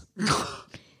 hammers.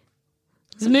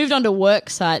 He's moved on to work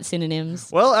site synonyms.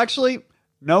 Well, actually,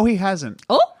 no, he hasn't.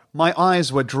 Oh, my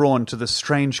eyes were drawn to the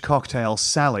strange cocktail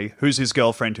Sally, who's his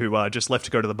girlfriend who just left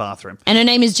to go to the bathroom. And her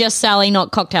name is just Sally,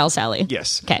 not Cocktail Sally.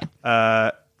 Yes. Okay.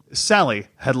 Sally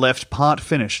had left part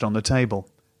finished on the table.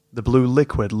 The blue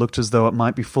liquid looked as though it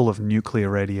might be full of nuclear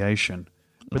radiation.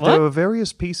 But there were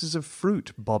various pieces of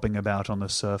fruit bobbing about on the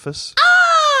surface.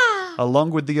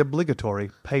 Along with the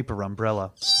obligatory paper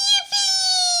umbrella.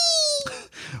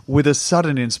 With a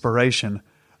sudden inspiration,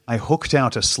 I hooked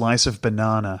out a slice of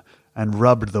banana and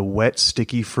rubbed the wet,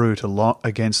 sticky fruit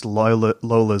against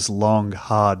Lola's long,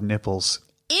 hard nipples.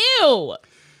 Ew!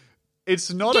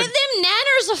 It's not Get them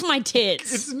nanners off my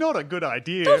tits. It's not a good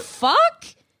idea. The fuck?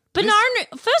 Banana.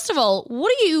 First of all,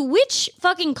 which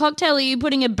fucking cocktail are you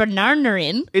putting a banana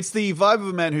in? It's the vibe of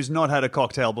a man who's not had a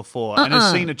cocktail before and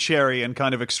has seen a cherry and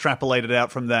kind of extrapolated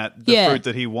out from that the fruit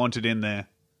that he wanted in there.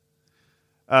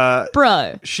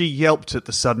 Bro. She yelped at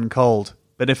the sudden cold,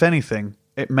 but if anything,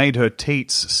 it made her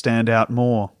teats stand out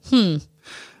more. This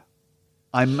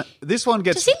one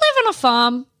gets... Does he live on a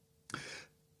farm?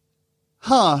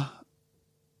 Huh.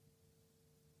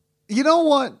 You know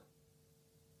what?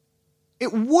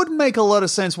 It would make a lot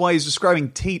of sense why he's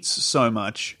describing teats so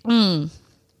much.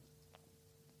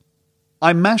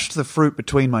 I mashed the fruit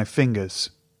between my fingers,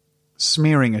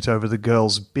 smearing it over the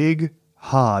girl's big,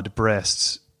 hard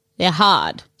breasts. They're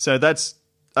hard. So that's,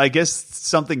 I guess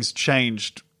something's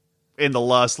changed in the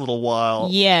last little while.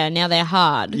 Yeah, now they're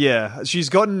hard. Yeah, she's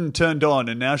gotten turned on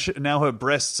and now her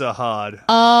breasts are hard.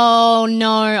 Oh, no,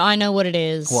 I know what it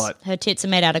is. What? Her tits are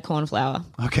made out of corn flour.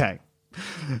 Okay.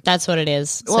 That's what it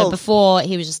is. Well, so before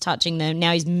he was just touching them,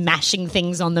 now he's mashing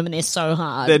things on them and they're so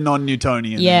hard. They're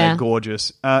non-Newtonian and they're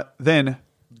gorgeous. Then,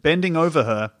 bending over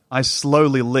her, I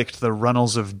slowly licked the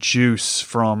runnels of juice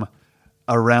from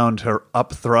around her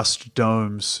upthrust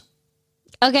domes.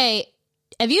 Okay,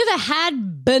 have you ever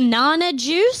had banana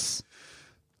juice?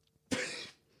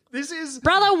 This is...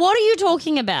 Brother, what are you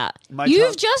talking about? You know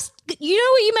what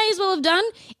you may as well have done?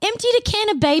 Emptied a can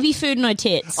of baby food in her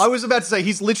tits. I was about to say,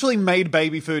 he's literally made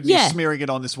baby food and he's smearing it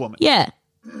on this woman. Yeah.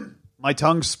 My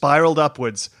tongue spiraled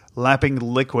upwards, lapping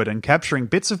liquid and capturing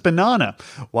bits of banana,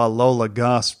 while Lola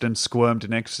gasped and squirmed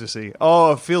in ecstasy.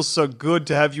 Oh, it feels so good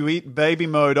to have you eat baby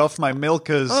mode off my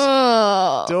milkers.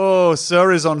 Oh,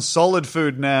 sir is on solid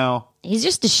food now. He's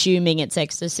just assuming it's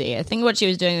ecstasy. I think what she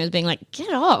was doing was being like,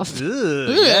 get off. Ugh,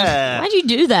 yeah. Why'd you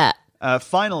do that?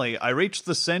 Finally, I reached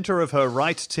the center of her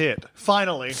right tit.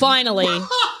 Finally.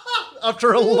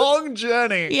 After a long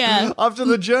journey. Yeah. After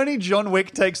the journey John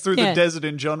Wick takes through the desert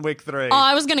in John Wick 3. Oh,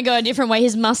 I was going to go a different way.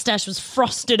 His mustache was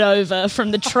frosted over from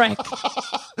the trek.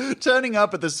 Turning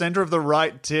up at the center of the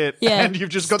right tit. Yeah. And you've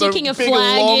just got Sticking a a big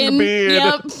flag long in. beard.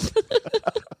 Yep.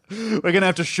 We're going to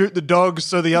have to shoot the dogs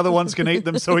so the other ones can eat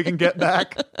them so we can get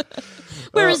back.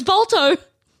 Where is Balto?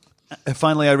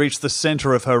 Finally, I reached the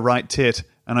center of her right tit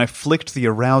and I flicked the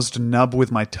aroused nub with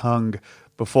my tongue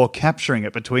before capturing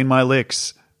it between my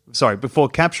lips. And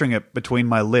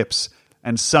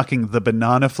sucking the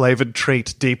banana-flavored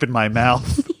treat deep in my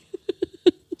mouth.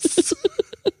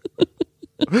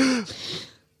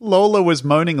 Lola was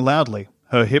moaning loudly,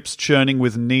 her hips churning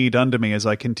with need under me as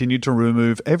I continued to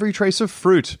remove every trace of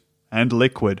fruit and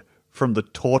liquid from the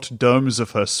taut domes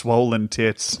of her swollen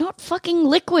tits. It's not fucking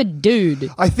liquid,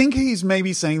 dude. I think he's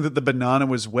maybe saying that the banana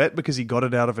was wet because he got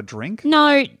it out of a drink.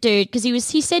 No, dude, because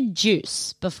he said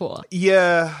juice before.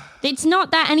 Yeah. It's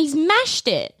not that, and he's mashed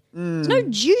it. There's no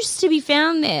juice to be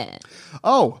found there.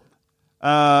 Oh.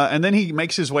 And then he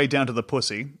makes his way down to the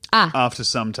pussy after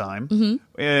some time,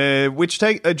 which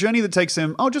a journey that takes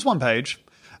him, just one page,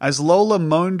 as Lola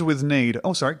moaned with need.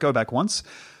 Oh, sorry, go back once.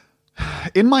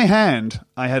 In my hand,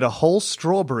 I had a whole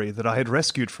strawberry that I had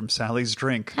rescued from Sally's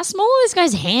drink. How small are this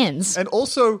guy's hands? And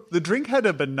also, the drink had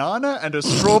a banana and a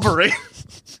strawberry.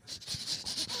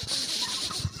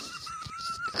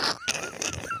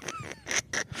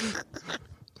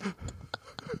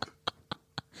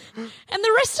 And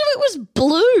the rest of it was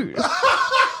blue.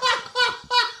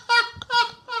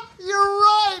 You're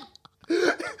right.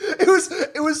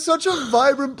 It was such a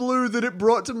vibrant blue that it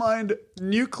brought to mind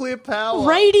nuclear power.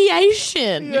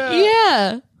 Radiation.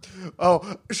 Yeah.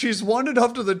 Oh, she's wandered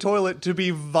off to the toilet to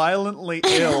be violently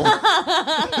ill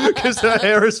because her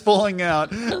hair is falling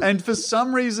out. And for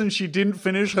some reason, she didn't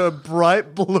finish her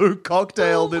bright blue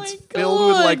cocktail that's filled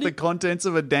with like the contents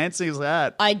of a dancer's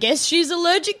hat. I guess she's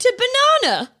allergic to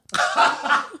banana.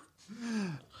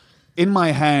 In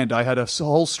my hand, I had a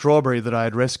whole strawberry that I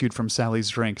had rescued from Sally's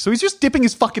drink. So he's just dipping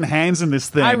his fucking hands in this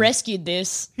thing. I rescued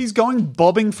this. He's going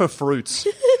bobbing for fruits.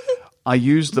 I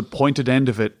used the pointed end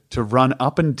of it to run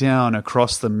up and down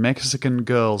across the Mexican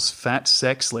girl's fat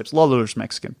sex lips. Lola's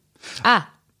Mexican.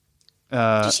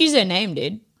 Just use her name,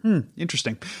 dude.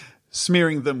 Interesting.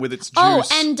 Smearing them with its juice. Oh,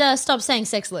 and stop saying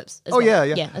sex lips. As well. Yeah.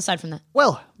 Yeah, aside from that.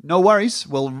 Well, no worries.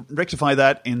 We'll rectify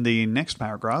that in the next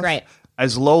paragraph. Great.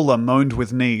 As Lola moaned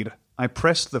with need, I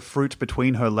pressed the fruit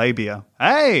between her labia.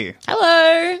 Hey!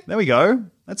 Hello. There we go.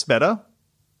 That's better.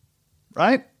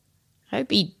 Right?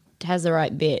 Hope he has the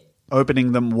right bit.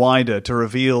 Opening them wider to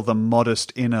reveal the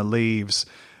modest inner leaves.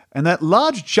 And that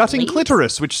large jutting Leaves?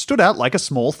 clitoris which stood out like a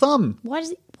small thumb. Why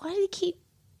do he keep...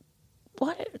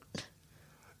 Why do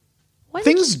they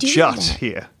Things keep doing jut that?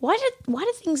 here. Why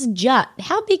do things jut?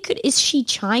 How big is she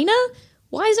China?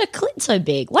 Why is her clit so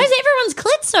big? Why is everyone's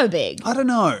clit so big? I don't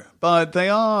know, but they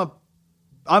are...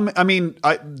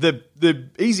 the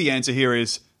easy answer here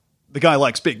is the guy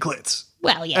likes big clits.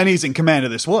 Well, yeah. And he's in command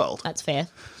of this world. That's fair.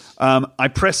 I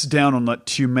pressed down on that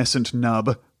tumescent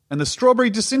nub, and the strawberry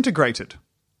disintegrated.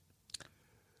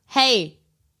 Hey,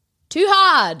 too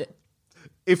hard.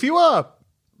 If you are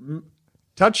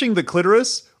touching the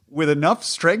clitoris with enough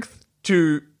strength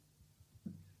to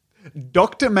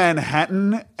Dr.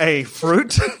 Manhattan a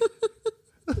fruit,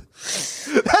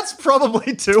 that's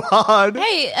probably too hard.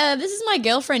 Hey, this is my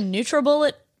girlfriend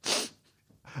Nutribullet.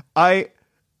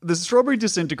 The strawberry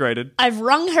disintegrated. I've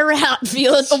wrung her out for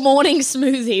your morning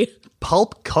smoothie.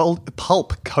 Pulp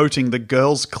coating the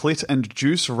girl's clit and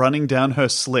juice running down her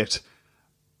slit.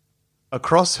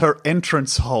 Across her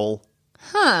entrance hole.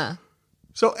 Huh.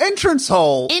 So entrance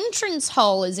hole. Entrance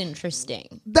hole is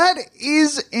interesting. That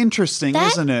is interesting,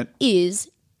 isn't it? Is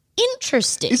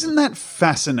interesting. Isn't that So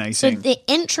fascinating? the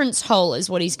entrance hole is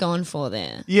what he's going for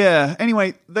there. Yeah.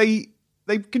 Anyway, they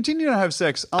continue to have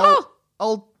sex.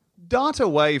 I'll dart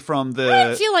away from the... I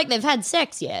don't feel like they've had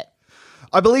sex yet.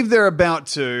 I believe they're about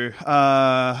to,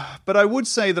 but I would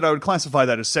say that I would classify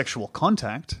that as sexual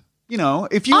contact. You know,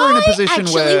 if you were in a position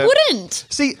where... I actually wouldn't.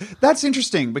 See, that's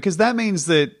interesting because that means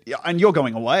that... And you're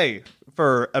going away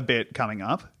for a bit coming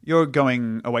up. You're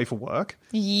going away for work.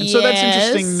 And so that's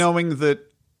interesting knowing that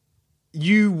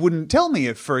you wouldn't tell me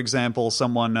if, for example,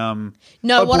 someone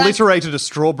obliterated a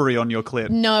strawberry on your clit.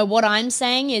 No, what I'm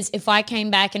saying is if I came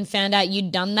back and found out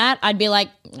you'd done that, I'd be like,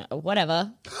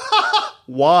 whatever.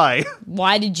 Why?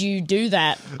 Why did you do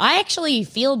that? I actually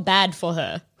feel bad for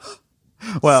her.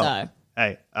 Well, So.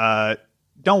 hey,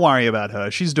 don't worry about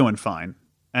her. She's doing fine.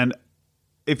 And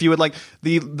if you would like,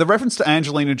 the reference to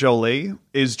Angelina Jolie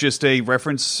is just a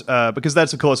reference, because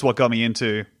that's, of course, what got me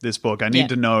into this book. I need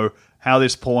to know how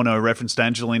this porno referenced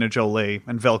Angelina Jolie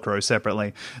and Velcro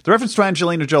separately. The reference to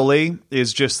Angelina Jolie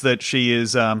is just that she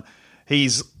is...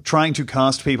 he's trying to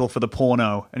cast people for the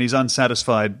porno, and he's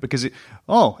unsatisfied because,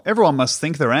 everyone must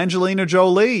think they're Angelina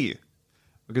Jolie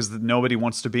because nobody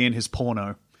wants to be in his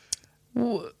porno.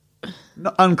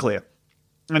 Unclear.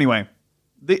 Anyway,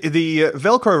 the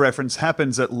Velcro reference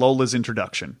happens at Lola's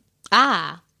introduction.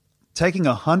 Ah. Taking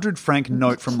a 100-franc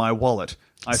note from my wallet,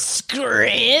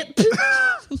 Script.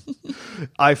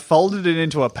 I folded it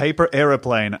into a paper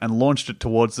aeroplane and launched it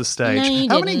towards the stage. No, you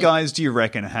How many didn't. guys do you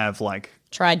reckon have,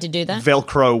 Tried to do that?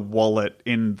 Velcro wallet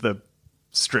in the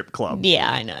strip club?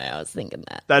 Yeah, I know. I was thinking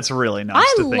that. That's really nice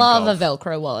I to think love of. a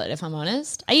Velcro wallet, if I'm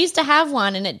honest. I used to have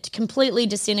one and it completely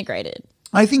disintegrated.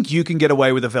 I think you can get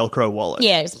away with a Velcro wallet.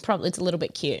 Yeah, it's a little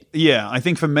bit cute. Yeah, I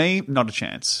think for me, not a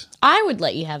chance. I would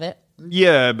let you have it.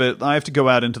 Yeah, but I have to go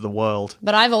out into the world.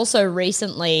 But I've also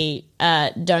recently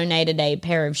donated a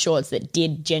pair of shorts that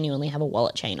did genuinely have a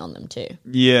wallet chain on them too.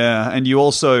 Yeah, and you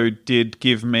also did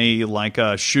give me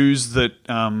shoes that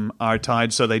are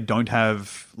tied so they don't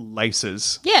have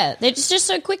laces. Yeah, they're just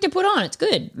so quick to put on. It's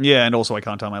good. Yeah, and also I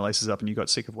can't tie my laces up and you got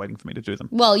sick of waiting for me to do them.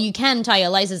 Well, you can tie your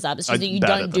laces up. It's just that you bad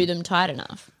don't at do them. them tight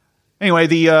enough. Anyway,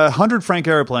 the 100-franc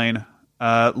aeroplane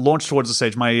launched towards the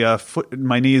stage.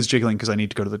 My knee is jiggling because I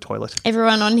need to go to the toilet.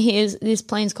 Everyone on here, this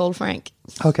plane's called Frank.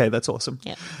 Okay, that's awesome.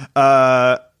 Yeah.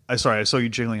 Sorry, I saw you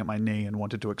jiggling at my knee and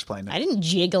wanted to explain it. I didn't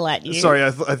jiggle at you. Sorry,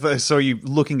 I saw you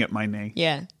looking at my knee.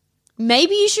 Yeah.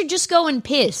 Maybe you should just go and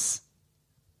piss.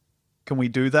 Can we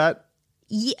do that?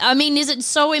 Yeah, I mean, is it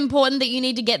so important that you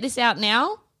need to get this out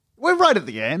now? We're right at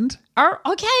the end. Oh,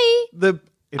 okay.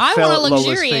 I fell want at to Lola's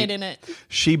luxuriate feet. in it.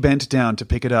 She bent down to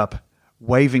pick it up,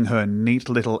 waving her neat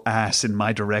little ass in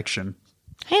my direction.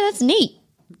 Hey, that's neat.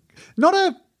 Not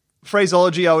a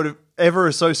phraseology I would ever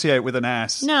associate with an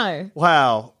ass. No.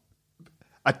 Wow.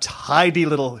 A tidy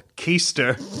little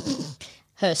keister.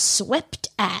 Her swept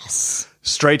ass.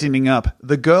 Straightening up,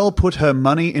 the girl put her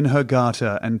money in her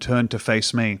garter and turned to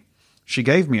face me. She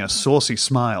gave me a saucy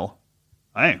smile.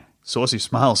 Hey, saucy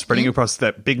smile spreading across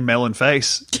that big melon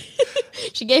face.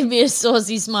 She gave me a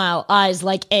saucy smile, eyes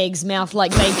like eggs, mouth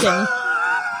like bacon.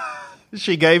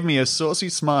 She gave me a saucy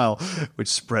smile, which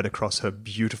spread across her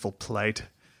beautiful plate.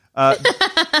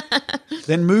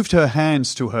 Then moved her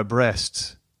hands to her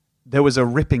breasts. There was a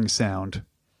ripping sound,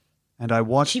 and I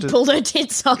watched She pulled her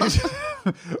tits off.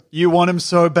 You want him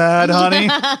so bad, honey?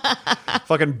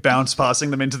 Fucking bounce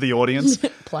passing them into the audience.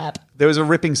 Plap. There was a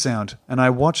ripping sound, and I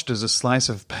watched as a slice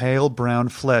of pale brown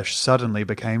flesh suddenly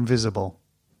became visible.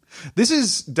 This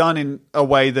is done in a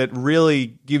way that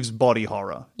really gives body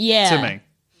horror to me.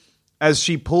 As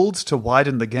she pulled to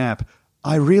widen the gap,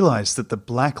 I realized that the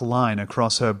black line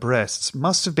across her breasts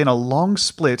must have been a long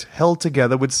split held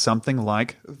together with something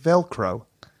like Velcro.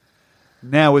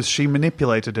 Now, as she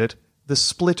manipulated it, the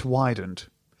split widened.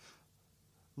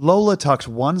 Lola tucked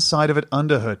one side of it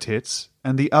under her tits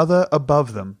and the other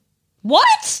above them.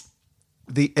 What?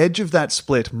 The edge of that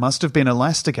split must have been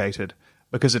elasticated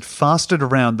because it fastened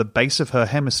around the base of her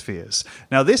hemispheres.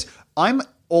 Now this, I'm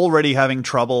already having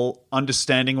trouble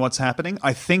understanding what's happening.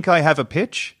 I think I have a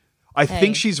pitch. I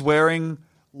think she's wearing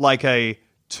like a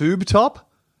tube top,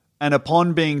 and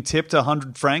upon being tipped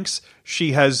 100 francs,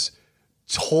 she has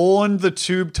torn the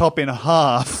tube top in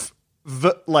half,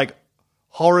 like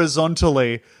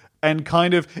horizontally, and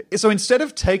kind of... So instead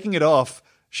of taking it off,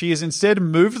 she has instead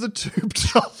moved the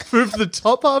top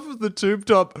half of the tube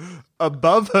top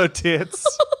above her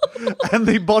tits and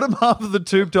the bottom half of the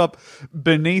tube top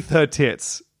beneath her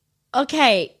tits.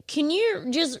 Okay, can you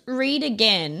just read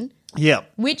again? Yeah.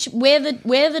 Where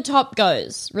the top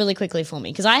goes really quickly for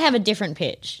me, because I have a different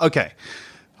pitch. Okay.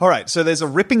 All right, so there's a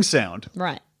ripping sound.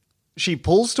 Right. She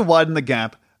pulls to widen the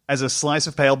gap as a slice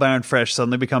of pale brown flesh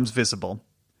suddenly becomes visible.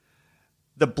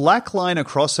 The black line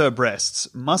across her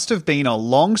breasts must have been a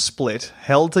long split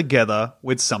held together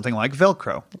with something like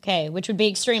Velcro. Okay, which would be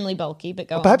extremely bulky, but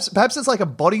go on. Perhaps it's like a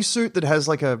bodysuit that has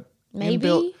like a... Maybe?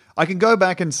 inbuilt... I can go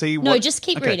back and see No, just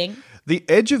keep reading. The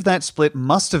edge of that split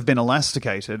must have been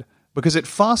elasticated because it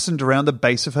fastened around the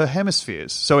base of her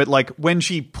hemispheres. So it, like, when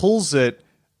she pulls it,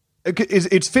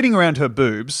 it's fitting around her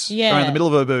boobs, around the middle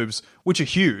of her boobs, which are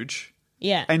huge.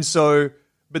 Yeah. And so,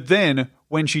 but then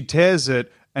when she tears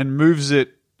it and moves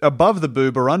it above the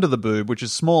boob or under the boob, which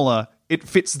is smaller, it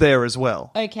fits there as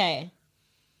well. Okay.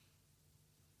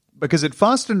 Because it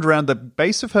fastened around the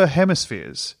base of her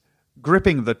hemispheres,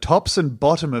 gripping the tops and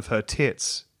bottom of her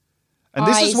tits. And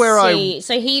this is where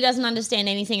So he doesn't understand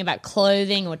anything about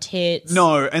clothing or tits.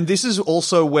 No, and this is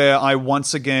also where I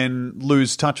once again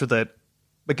lose touch with it,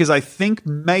 because I think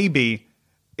maybe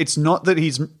it's not that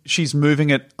she's moving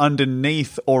it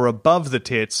underneath or above the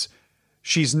tits.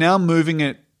 She's now moving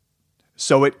it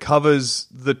so it covers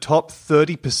the top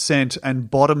 30% and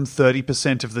bottom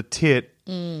 30% of the tit,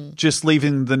 just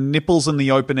leaving the nipples in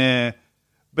the open air.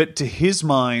 But to his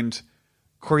mind,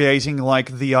 creating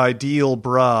like the ideal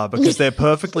bra because they're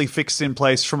perfectly fixed in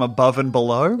place from above and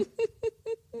below.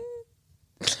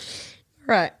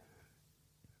 Right.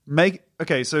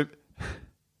 Okay, so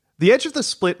the edge of the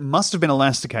split must have been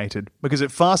elasticated because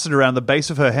it fastened around the base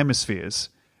of her hemispheres,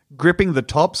 gripping the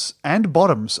tops and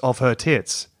bottoms of her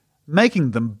tits,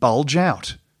 making them bulge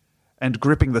out, and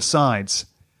gripping the sides,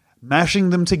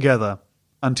 mashing them together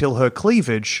until her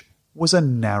cleavage was a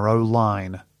narrow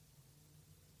line.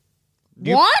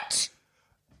 What?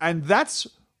 And that's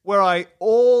where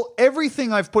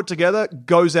everything I've put together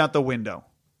goes out the window.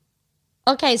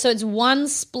 Okay, so it's one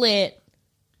split.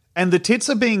 And the tits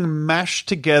are being mashed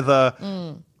together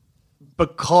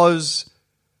because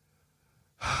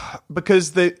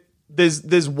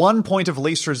there's one point of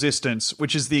least resistance,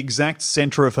 which is the exact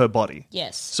center of her body.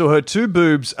 Yes. So her two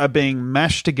boobs are being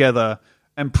mashed together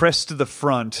and pressed to the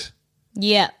front.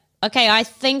 Yeah. Okay, I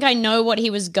think I know what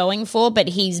he was going for, but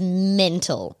he's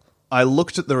mental. I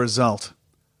looked at the result.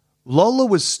 Lola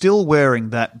was still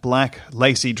wearing that black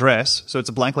lacy dress, so it's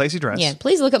a black lacy dress. Yeah,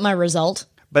 please look at my result.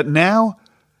 But now,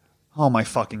 oh my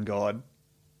fucking God.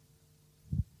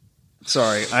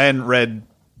 Sorry, I hadn't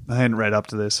read up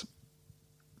to this.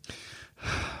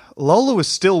 Lola was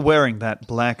still wearing that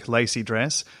black lacy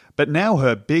dress, but now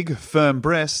her big, firm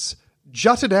breasts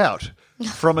jutted out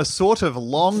from a sort of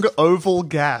long oval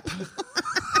gap.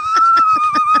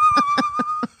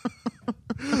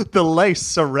 The lace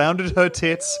surrounded her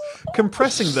tits,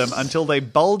 compressing them until they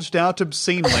bulged out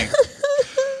obscenely.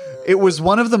 It was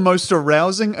one of the most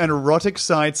arousing and erotic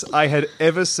sights I had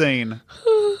ever seen.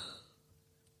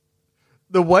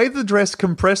 The way the dress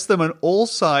compressed them on all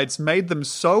sides made them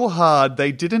so hard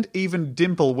they didn't even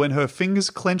dimple when her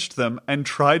fingers clenched them and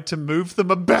tried to move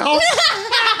them about.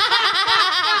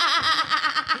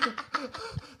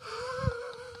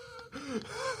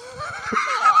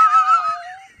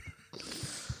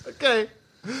 Okay.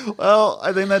 Well,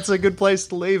 I think that's a good place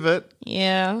to leave it.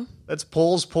 Yeah. That's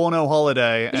Paul's porno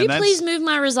holiday. Would you please move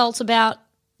my results about?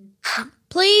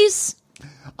 Please?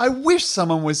 I wish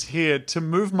someone was here to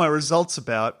move my results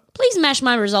about. Please mash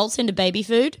my results into baby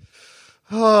food.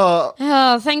 Oh,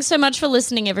 Oh, thanks so much for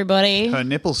listening, everybody. her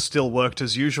nipples still worked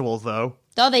as usual, though.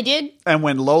 Oh, they did? And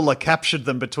when Lola captured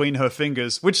them between her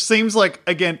fingers, which seems like,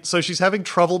 again, so she's having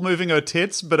trouble moving her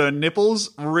tits, but her nipples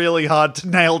really hard to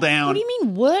nail down. What do you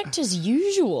mean worked as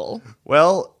usual?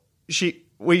 Well, she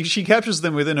captures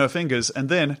them within her fingers, and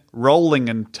then, rolling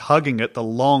and tugging at the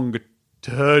long,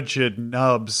 turgid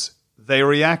nubs, they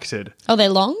reacted, Oh, they're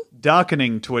long?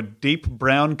 darkening to a deep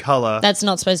brown color That's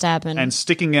not supposed to happen. and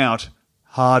sticking out,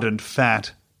 hard and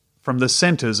fat, from the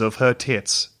centers of her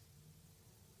tits.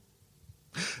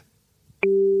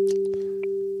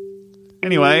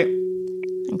 Anyway,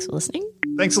 Thanks for listening.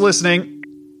 thanks for listening.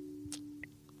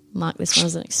 Mark this one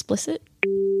as an explicit.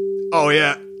 Oh,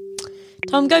 yeah.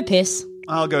 Tom, go piss.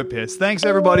 I'll go piss. Thanks,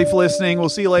 everybody, for listening. We'll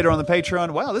see you later on the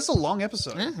Patreon. Wow, this is a long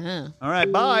episode. All right,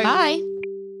 bye. Bye.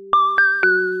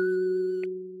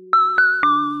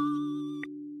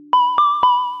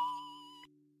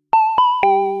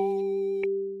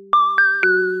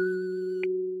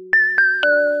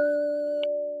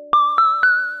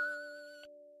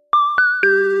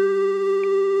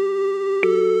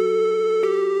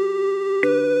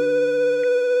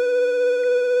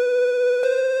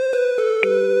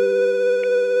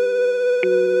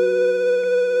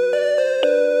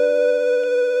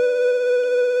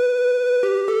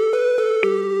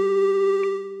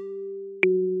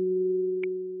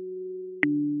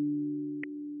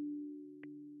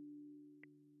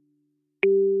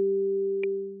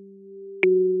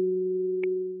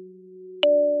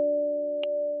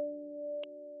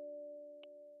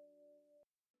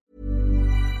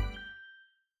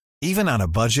 Even on a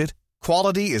budget,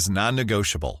 quality is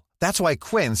non-negotiable. That's why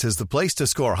Quince is the place to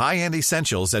score high-end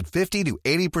essentials at 50 to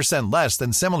 80% less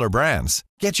than similar brands.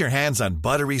 Get your hands on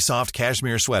buttery soft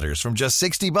cashmere sweaters from just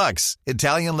 $60,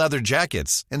 Italian leather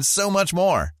jackets, and so much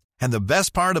more. And the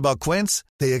best part about Quince,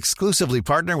 they exclusively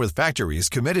partner with factories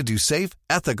committed to safe,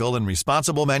 ethical, and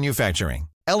responsible manufacturing.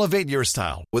 Elevate your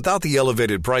style without the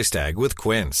elevated price tag with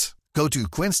Quince. Go to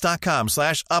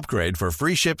quince.com/upgrade for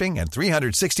free shipping and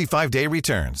 365-day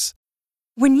returns.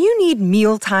 When you need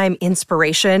mealtime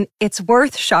inspiration, it's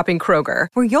worth shopping Kroger,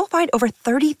 where you'll find over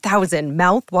 30,000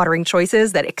 mouth-watering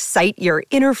choices that excite your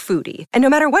inner foodie. And no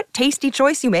matter what tasty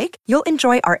choice you make, you'll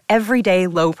enjoy our everyday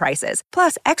low prices,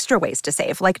 plus extra ways to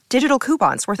save, like digital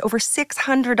coupons worth over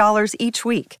 $600 each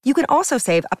week. You can also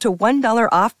save up to $1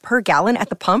 off per gallon at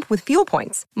the pump with fuel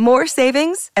points. More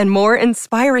savings and more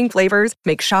inspiring flavors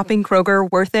make shopping Kroger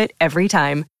worth it every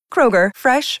time. Kroger,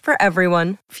 fresh for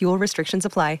everyone. Fuel restrictions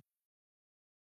apply.